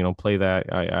 But play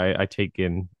that. I take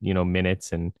in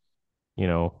minutes and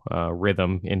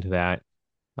rhythm into that.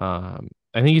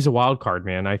 I think he's a wild card,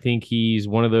 man. I think he's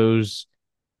one of those,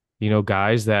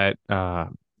 guys that,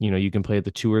 you can play at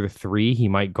the 2 or the 3. He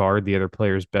might guard the other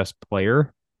player's best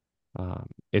player.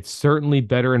 It's certainly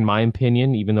better, in my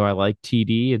opinion, even though I like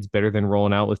TD. It's better than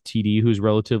rolling out with TD, who's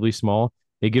relatively small.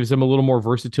 It gives them a little more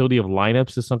versatility of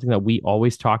lineups, is something that we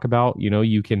always talk about.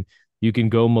 You can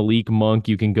go Malik Monk,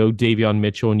 you can go Davion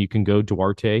Mitchell, and you can go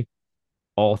Duarte,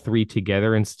 all three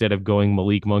together instead of going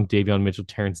Malik Monk, Davion Mitchell,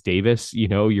 Terrence Davis.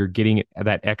 You're getting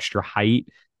that extra height,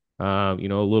 a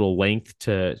little length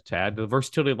to add to the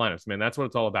versatility of lineups. Man, that's what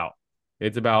it's all about.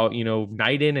 It's about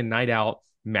night in and night out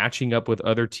matching up with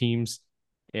other teams,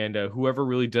 and whoever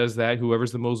really does that,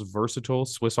 whoever's the most versatile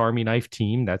Swiss Army knife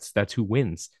team, that's who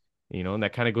wins. And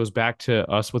that kind of goes back to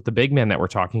us with the big man that we're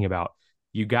talking about.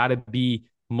 You got to be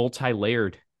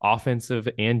multi-layered, offensive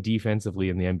and defensively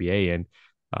in the NBA, and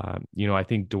I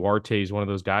think Duarte is one of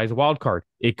those guys, a wild card.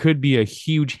 It could be a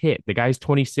huge hit. The guy's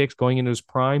 26 going into his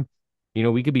prime.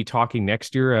 We could be talking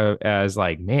next year as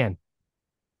like, man,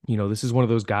 this is one of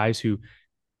those guys who,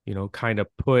 kind of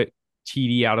put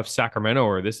TD out of Sacramento,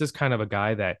 or this is kind of a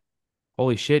guy that,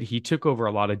 holy shit, he took over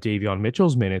a lot of Davion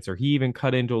Mitchell's minutes, or he even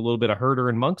cut into a little bit of Herter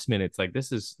and Monk's minutes. Like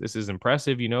this is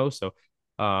impressive, So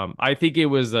I think it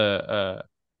was a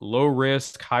low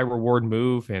risk, high reward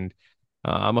move, and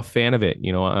I'm a fan of it.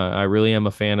 I really am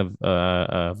a fan of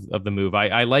the move.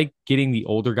 I like getting the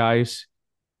older guys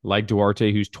like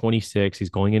Duarte, who's 26. He's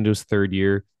going into his third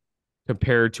year,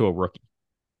 compared to a rookie.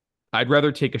 I'd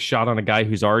rather take a shot on a guy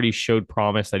who's already showed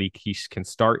promise that he can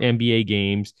start NBA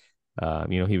games.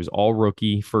 He was all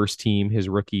rookie, first team his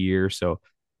rookie year. So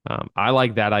I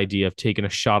like that idea of taking a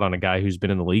shot on a guy who's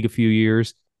been in the league a few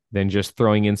years than just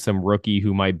throwing in some rookie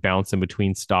who might bounce in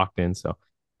between Stockton. So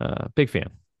big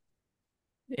fan.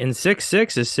 And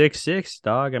 6'6" is 6'6",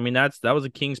 dog. I mean, that was a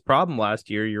Kings problem last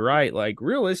year. You're right. Like,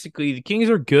 realistically, the Kings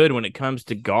are good when it comes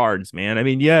to guards, man. I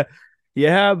mean, yeah, you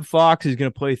have Fox who's going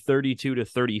to play 32 to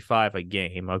 35 a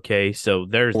game, okay? So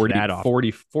there's 40, that off.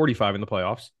 45 in the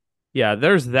playoffs. Yeah,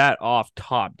 there's that off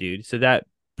top, dude. So that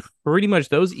pretty much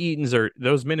those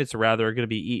minutes are going to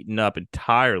be eaten up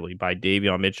entirely by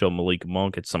Davion Mitchell, Malik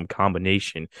Monk at some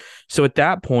combination. So at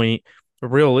that point,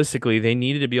 realistically, they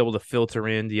needed to be able to filter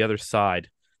in the other side.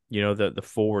 The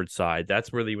forward side.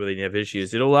 That's really, really have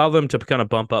issues. It'll allow them to kind of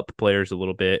bump up players a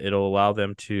little bit. It'll allow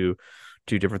them to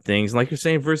do different things. And like you're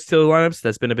saying, versatility lineups,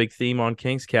 that's been a big theme on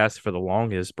KangzCast for the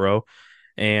longest, bro.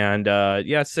 And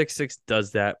 6'6"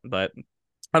 does that, but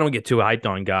I don't get too hyped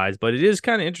on guys, but it is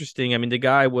kind of interesting. I mean, the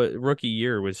guy rookie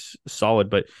year was solid,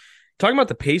 but talking about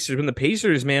the Pacers, when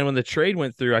the trade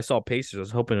went through, I saw Pacers. I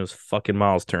was hoping it was fucking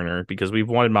Miles Turner, because we've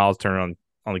wanted Miles Turner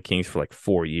on the Kings for like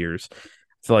 4 years.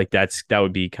 I feel like that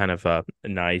would be kind of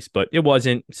nice, but it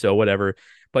wasn't, so whatever.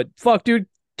 But fuck, dude,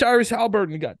 Tyrese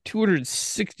Halliburton got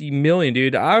 $260 million,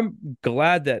 dude. I'm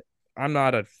glad that I'm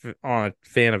not a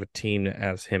fan of a team that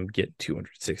has him get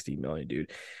 $260 million,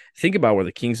 dude. Think about where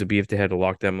the Kings would be if they had to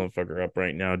lock that motherfucker up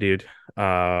right now, dude.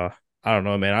 I don't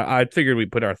know, man. I figured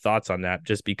we'd put our thoughts on that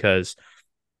just because.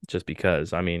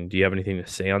 I mean, do you have anything to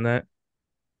say on that?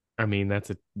 I mean,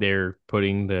 they're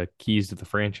putting the keys to the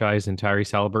franchise in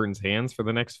Tyrese Halliburton's hands for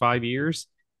the next 5 years.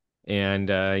 And,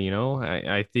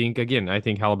 I think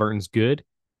Halliburton's good.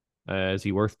 Is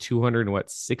he worth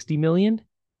 260 million?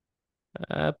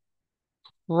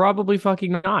 Probably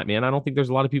fucking not, man. I don't think there's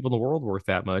a lot of people in the world worth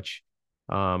that much.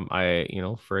 For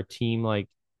a team like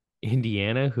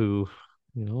Indiana, who,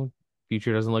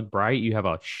 future doesn't look bright, you have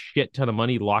a shit ton of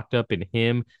money locked up in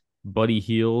him, Buddy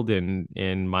Hield,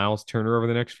 and Miles Turner over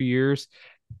the next few years.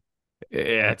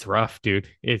 It's rough, dude.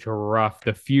 It's rough.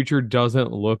 The future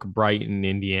doesn't look bright in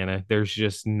Indiana. There's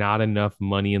just not enough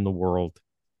money in the world.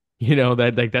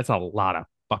 That's a lot of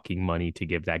fucking money to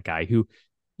give that guy who,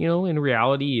 in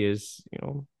reality is,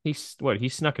 he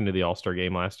snuck into the All-Star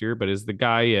game last year, but is the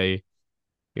guy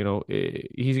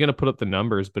he's going to put up the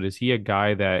numbers, but is he a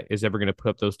guy that is ever going to put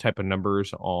up those type of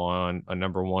numbers on a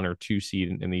number 1 or 2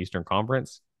 seed in the Eastern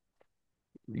Conference?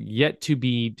 Yet to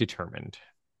be determined.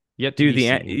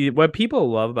 What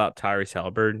people love about Tyrese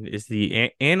Halliburton is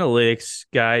the analytics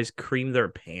guys cream their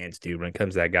pants, dude, when it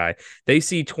comes to that guy. They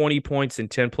see 20 points and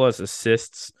 10 plus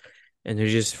assists, and they're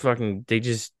just fucking, they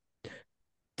just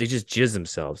jizz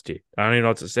themselves, dude. I don't even know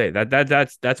what to say. That's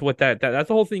the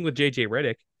whole thing with JJ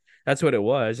Redick. That's what it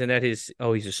was. And he's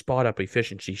a spot up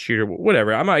efficiency shooter,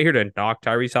 whatever. I'm not here to knock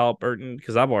Tyrese Halliburton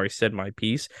because I've already said my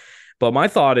piece. But my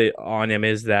thought on him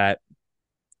is that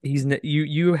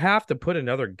you have to put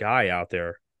another guy out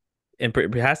there, and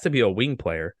it has to be a wing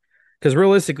player, because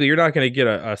realistically you're not going to get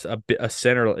a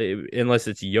center unless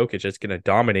it's Jokic that's going to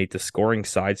dominate the scoring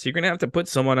side. So you're going to have to put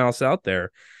someone else out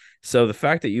there. So the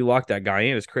fact that you lock that guy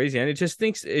in is crazy, and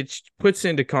it puts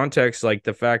into context like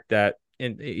the fact that,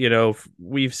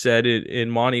 we've said it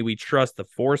in Monty, we trust the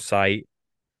foresight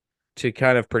to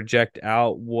kind of project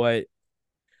out what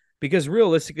because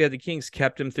realistically, the Kings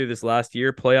kept him through this last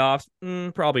year playoffs.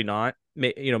 Probably not.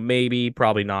 Maybe,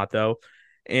 probably not though.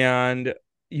 And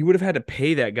you would have had to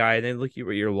pay that guy, and then look at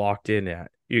what you're locked in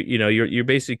at. You're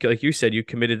basically, like you said, you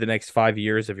committed the next 5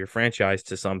 years of your franchise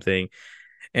to something,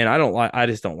 and I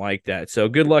just don't like that. So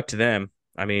good luck to them.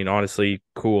 I mean, honestly,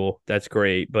 cool, that's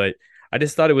great, but I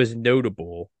just thought it was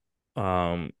notable,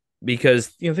 because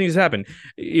things happen.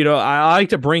 I like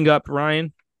to bring up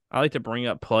Ryan. I like to bring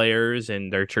up players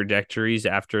and their trajectories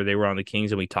after they were on the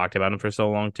Kings, and we talked about them for so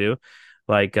long too.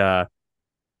 Like, you know,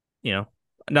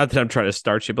 not that I'm trying to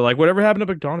start shit, but like whatever happened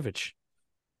to Bogdanovich,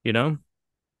 you know,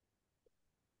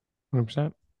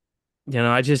 100%.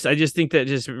 I just think that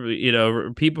just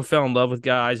people fell in love with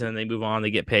guys and then they move on,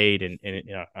 they get paid, and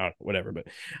whatever. But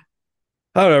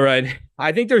I don't know, right?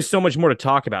 I think there's so much more to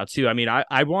talk about too. I mean,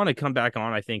 I want to come back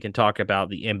on, I think, and talk about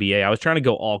the NBA. I was trying to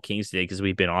go all Kings today because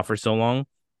we've been off for so long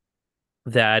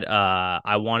that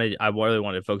I really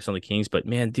wanted to focus on the Kings. But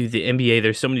man, dude, the NBA,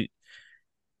 there's so many,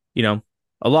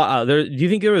 a lot. There, do you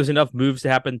think there was enough moves to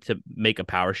happen to make a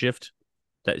power shift?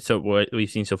 What we've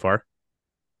seen so far?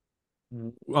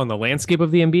 On the landscape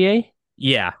of the NBA?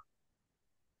 Yeah.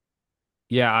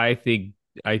 Yeah, I think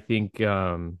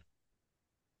yeah,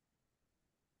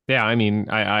 I mean,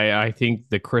 I think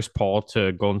the Chris Paul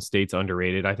to Golden State's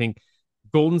underrated. I think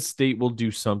Golden State will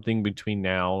do something between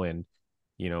now and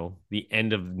the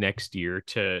end of next year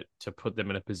to put them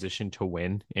in a position to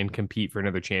win and compete for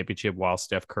another championship while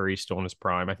Steph Curry's still in his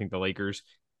prime. I think the Lakers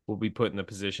will be put in the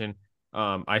position.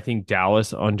 I think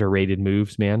Dallas underrated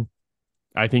moves, man.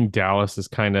 I think Dallas has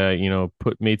kind of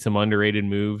made some underrated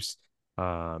moves.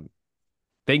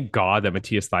 Thank God that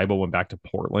Matthias Thybulle went back to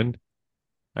Portland.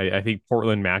 I think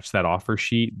Portland matched that offer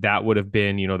sheet. That would have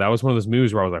been, that was one of those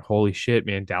moves where I was like, holy shit,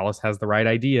 man, Dallas has the right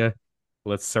idea.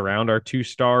 Let's surround our two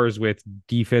stars with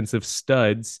defensive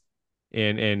studs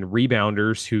and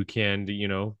rebounders who can,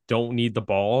 don't need the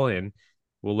ball, and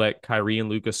we'll let Kyrie and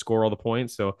Luka score all the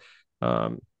points. So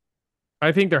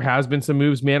I think there has been some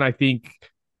moves, man. I think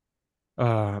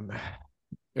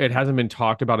it hasn't been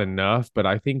talked about enough, but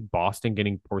I think Boston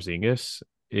getting Porzingis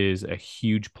is a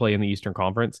huge play in the Eastern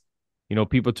Conference.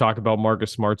 People talk about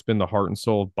Marcus Smart's been the heart and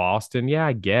soul of Boston. Yeah,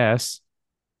 I guess.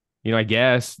 I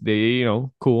guess they,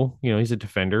 cool. He's a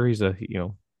defender. He's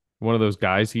one of those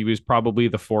guys. He was probably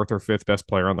the fourth or fifth best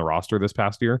player on the roster this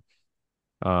past year.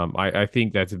 I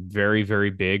think that's very, very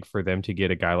big for them to get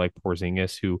a guy like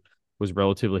Porzingis, who was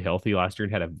relatively healthy last year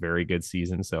and had a very good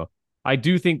season. So I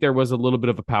do think there was a little bit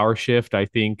of a power shift. I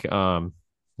think, I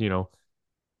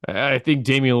think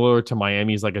Damian Lillard to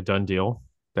Miami is like a done deal.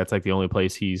 That's like the only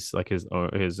place he's like his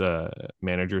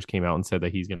managers came out and said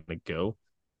that he's going to go.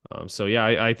 So yeah,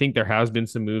 I think there has been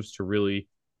some moves to really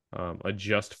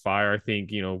adjust fire. I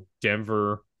think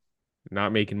Denver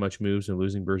not making much moves and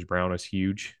losing Bruce Brown is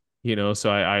huge.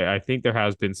 So I think there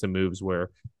has been some moves where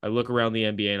I look around the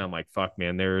NBA and I'm like, fuck,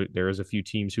 man, there is a few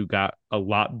teams who got a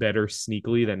lot better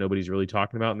sneakily that nobody's really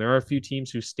talking about, and there are a few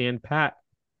teams who stand pat.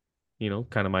 Kind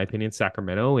of my opinion,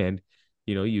 Sacramento, and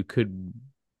you could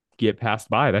get passed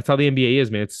by. That's how the NBA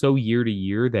is, man. It's so year to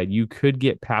year that you could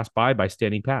get passed by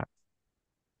standing pat.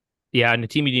 Yeah, and the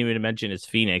team you didn't even mention is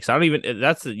Phoenix.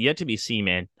 That's yet to be seen,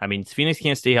 man. I mean, Phoenix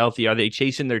can't stay healthy. Are they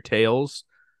chasing their tails?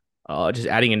 Just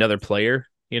adding another player,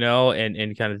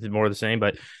 and kind of more of the same.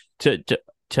 But to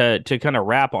kind of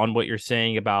wrap on what you're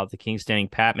saying about the Kings standing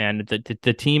pat, man,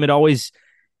 the team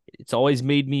it's always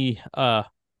made me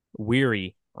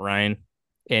weary, Ryan.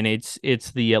 And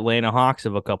it's the Atlanta Hawks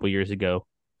of a couple years ago.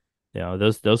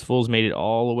 Those fools made it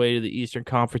all the way to the Eastern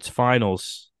Conference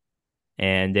Finals,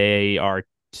 and they are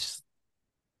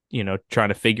trying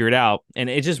to figure it out. And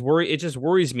it just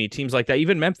worries me. Teams like that,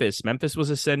 even Memphis was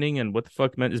ascending, and what the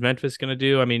fuck is Memphis going to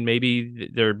do? I mean, maybe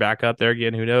they're back up there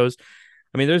again. Who knows?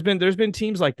 I mean, there's been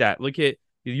teams like that. Look at,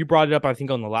 you brought it up, I think,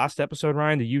 on the last episode,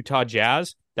 Ryan, the Utah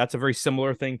Jazz. That's a very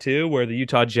similar thing too, where the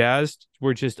Utah Jazz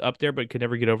were just up there but could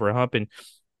never get over a hump. And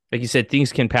like you said,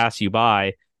 things can pass you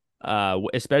by.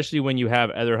 Especially when you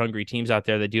have other hungry teams out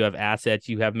there that do have assets.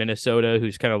 You have Minnesota,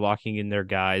 who's kind of locking in their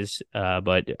guys,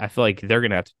 but I feel like they're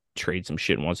gonna have to trade some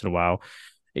shit once in a while.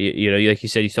 Like you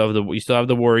said, you still have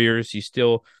the Warriors. You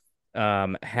still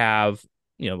have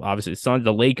obviously the Suns,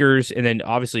 the Lakers, and then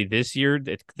obviously this year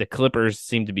the Clippers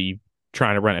seem to be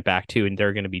trying to run it back too, and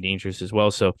they're going to be dangerous as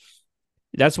well. So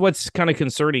that's what's kind of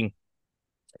concerning,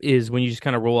 is when you just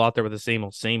kind of roll out there with the same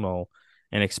old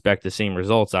and expect the same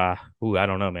results. I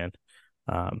don't know, man.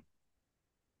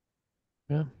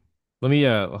 Yeah. Let me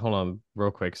hold on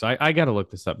real quick. So I got to look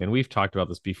this up, man. We've talked about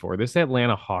this before. This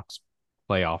Atlanta Hawks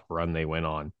playoff run they went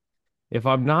on, if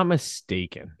I'm not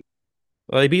mistaken,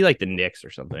 Well, they beat like the Knicks or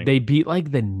something. They beat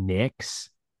like the Knicks,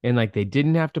 and like they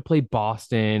didn't have to play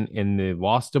Boston, and they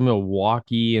lost to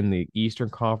Milwaukee in the Eastern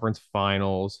Conference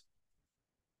Finals.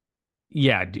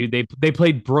 Yeah, dude, they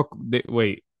played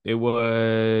wait, it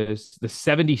was the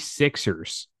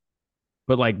 76ers,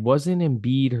 but like wasn't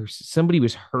Embiid or somebody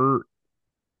was hurt.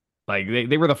 Like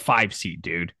they were the 5 seed,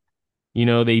 dude. You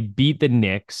know, they beat the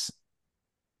Knicks.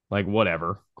 Like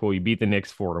whatever, cool. You beat the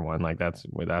Knicks 4-1. Like that's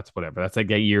whatever. That's like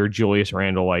that year Julius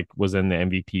Randle like was in the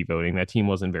MVP voting. That team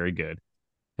wasn't very good.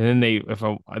 And then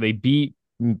they beat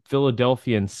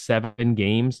Philadelphia in 7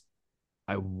 games.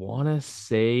 I want to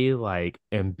say like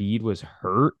Embiid was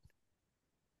hurt.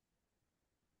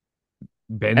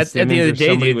 Ben at the Simmons end or of the day,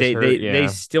 somebody dude, was hurt. Yeah. they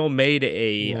still made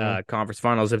a conference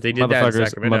finals. If they did that in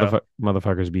Sacramento,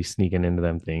 motherfuckers be sneaking into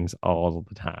them things all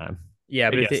the time. Yeah,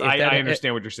 but yes, I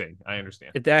understand what you're saying. I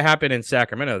understand. If that happened in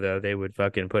Sacramento, though, they would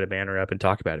fucking put a banner up and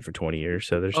talk about it for 20 years.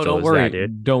 So there's still don't worry, that,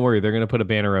 dude. Don't worry, they're gonna put a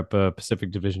banner up.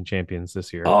 Pacific Division champions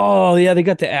this year. Oh yeah, they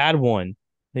got to add one.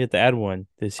 They got to add one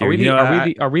this year.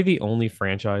 Are we the only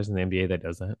franchise in the NBA that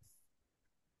does that?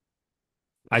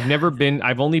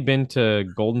 I've only been to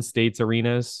Golden State's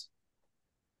arenas,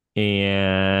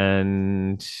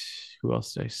 and who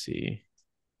else did I see?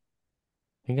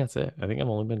 I think that's it. I think I've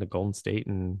only been to Golden State,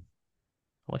 and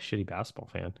I'm a shitty basketball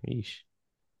fan. Eesh.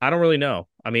 I don't really know.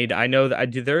 I mean, I know that I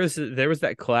do. There was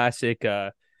that classic.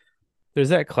 There's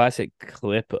that classic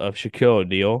clip of Shaquille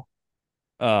O'Neal,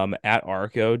 at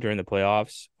Arco during the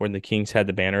playoffs when the Kings had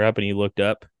the banner up and he looked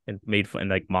up and made fun and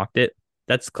like mocked it.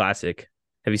 That's classic.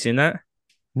 Have you seen that?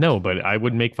 No, but I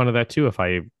would make fun of that too if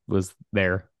I was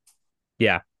there.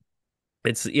 Yeah,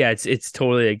 it's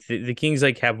totally like the Kings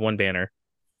like have one banner.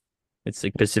 It's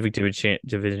like Pacific Division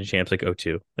champs, like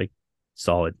 0-2, like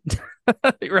solid,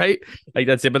 right? Like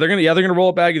that's it. But they're gonna roll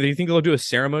it back. Do you think they'll do a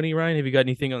ceremony, Ryan? Have you got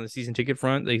anything on the season ticket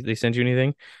front? They sent you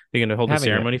anything? They're gonna hold a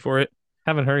ceremony for it.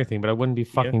 Haven't heard anything, but I wouldn't be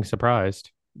fucking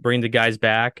surprised. Bring the guys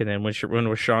back, and then when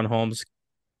Rashawn Holmes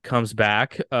comes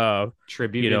back,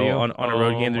 tribute video on a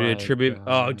road game, they're doing a tribute.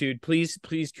 God. Oh, dude, please,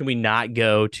 can we not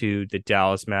go to the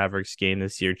Dallas Mavericks game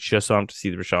this year just so I'm to see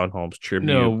the Rashawn Holmes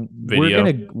tribute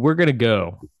video? We're gonna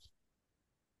go.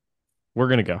 We're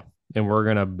gonna go, and we're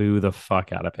gonna boo the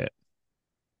fuck out of it.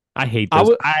 I hate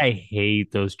those. I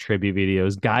hate those tribute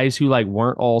videos. Guys who like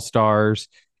weren't all-stars,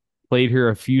 played here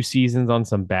a few seasons on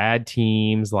some bad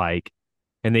teams, like,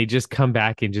 and they just come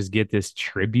back and just get this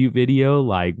tribute video.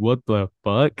 Like, what the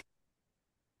fuck?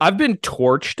 I've been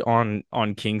torched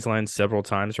on Kingsland several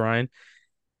times, Ryan,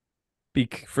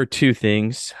 for 2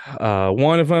 things.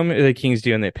 One of them, the Kings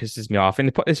do, and that pisses me off. And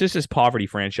it's just this poverty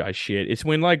franchise shit. It's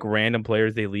when like random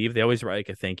players, they leave, they always write like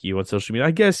a thank you on social media.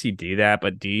 I guess you do that,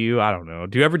 but do you? I don't know.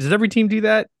 Does every team do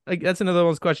that? Like, that's another one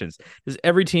of those questions. Does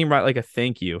every team write like a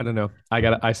thank you? I don't know.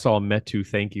 I saw a Metu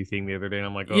thank you thing the other day, and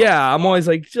I'm like, oh, yeah, I'm always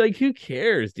like who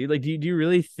cares, dude? Like, do you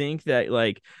really think that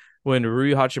like when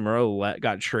Rui Hachimura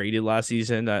got traded last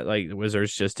season, that like the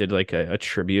Wizards just did like a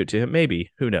tribute to him?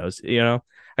 Maybe. Who knows? You know?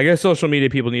 I guess social media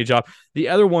people need a job. The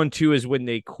other one too is when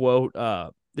they quote,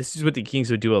 this is what the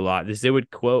Kings would do a lot, is they would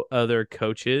quote other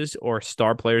coaches or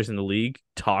star players in the league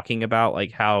talking about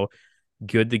like how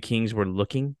good the Kings were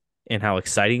looking and how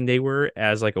exciting they were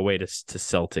as like a way to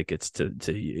sell tickets to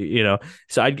you know.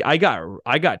 So I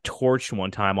got torched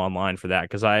one time online for that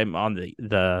because I'm on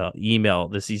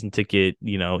the season ticket,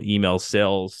 email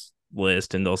sales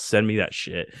list, and they'll send me that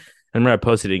shit. And when I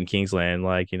posted it in Kingsland,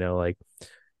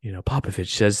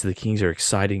 Popovich says the Kings are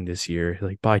exciting this year.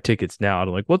 Like, buy tickets now. And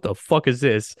I'm like, what the fuck is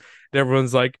this? And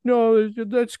everyone's like, no,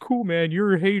 that's cool, man.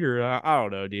 You're a hater. I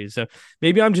don't know, dude. So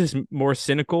maybe I'm just more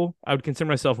cynical. I would consider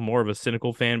myself more of a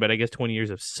cynical fan, but I guess 20 years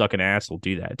of sucking ass will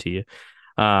do that to you.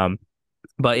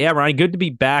 But yeah, Ryan, good to be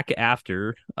back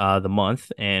after the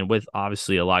month and with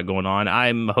obviously a lot going on.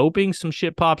 I'm hoping some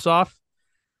shit pops off.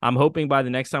 I'm hoping by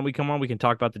the next time we come on, we can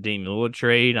talk about the Damian Lillard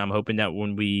trade. I'm hoping that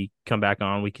when we come back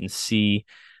on, we can see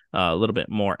a little bit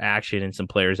more action and some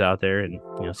players out there and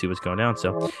see what's going down.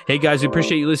 So, hey guys, we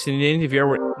appreciate you listening in. If you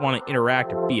ever want to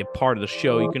interact or be a part of the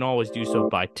show, you can always do so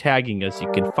by tagging us.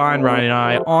 You can find Ryan and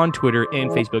I on Twitter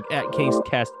and Facebook at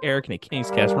KangzCast Eric and at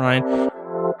KangzCast Ryan.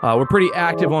 We're pretty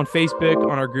active on Facebook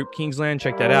on our group Kingsland.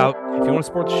 Check that out. If you want to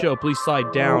support the show, please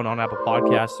slide down on Apple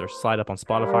Podcasts or slide up on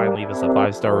Spotify and leave us a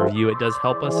 5-star review. It does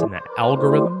help us in that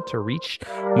algorithm to reach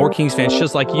more Kings fans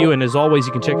just like you. And as always,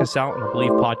 you can check us out on the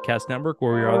Believe Podcast Network,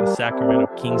 where we are the Sacramento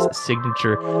Kings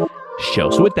signature show.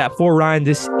 So with that, for Ryan,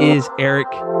 this is Eric.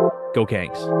 Go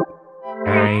Kangs.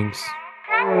 Thanks.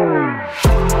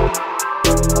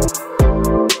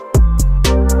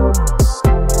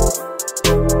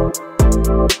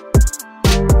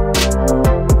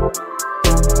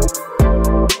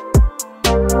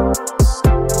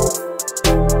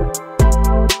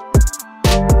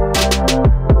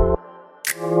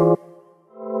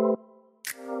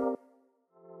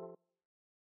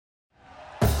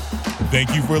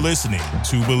 Thank you for listening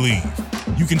to Believe.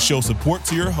 You can show support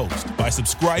to your host by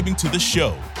subscribing to the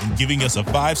show and giving us a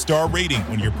 5-star rating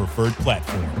on your preferred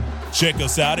platform. Check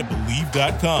us out at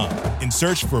Believe.com and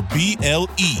search for BLEAV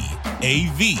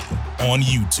on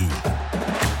YouTube.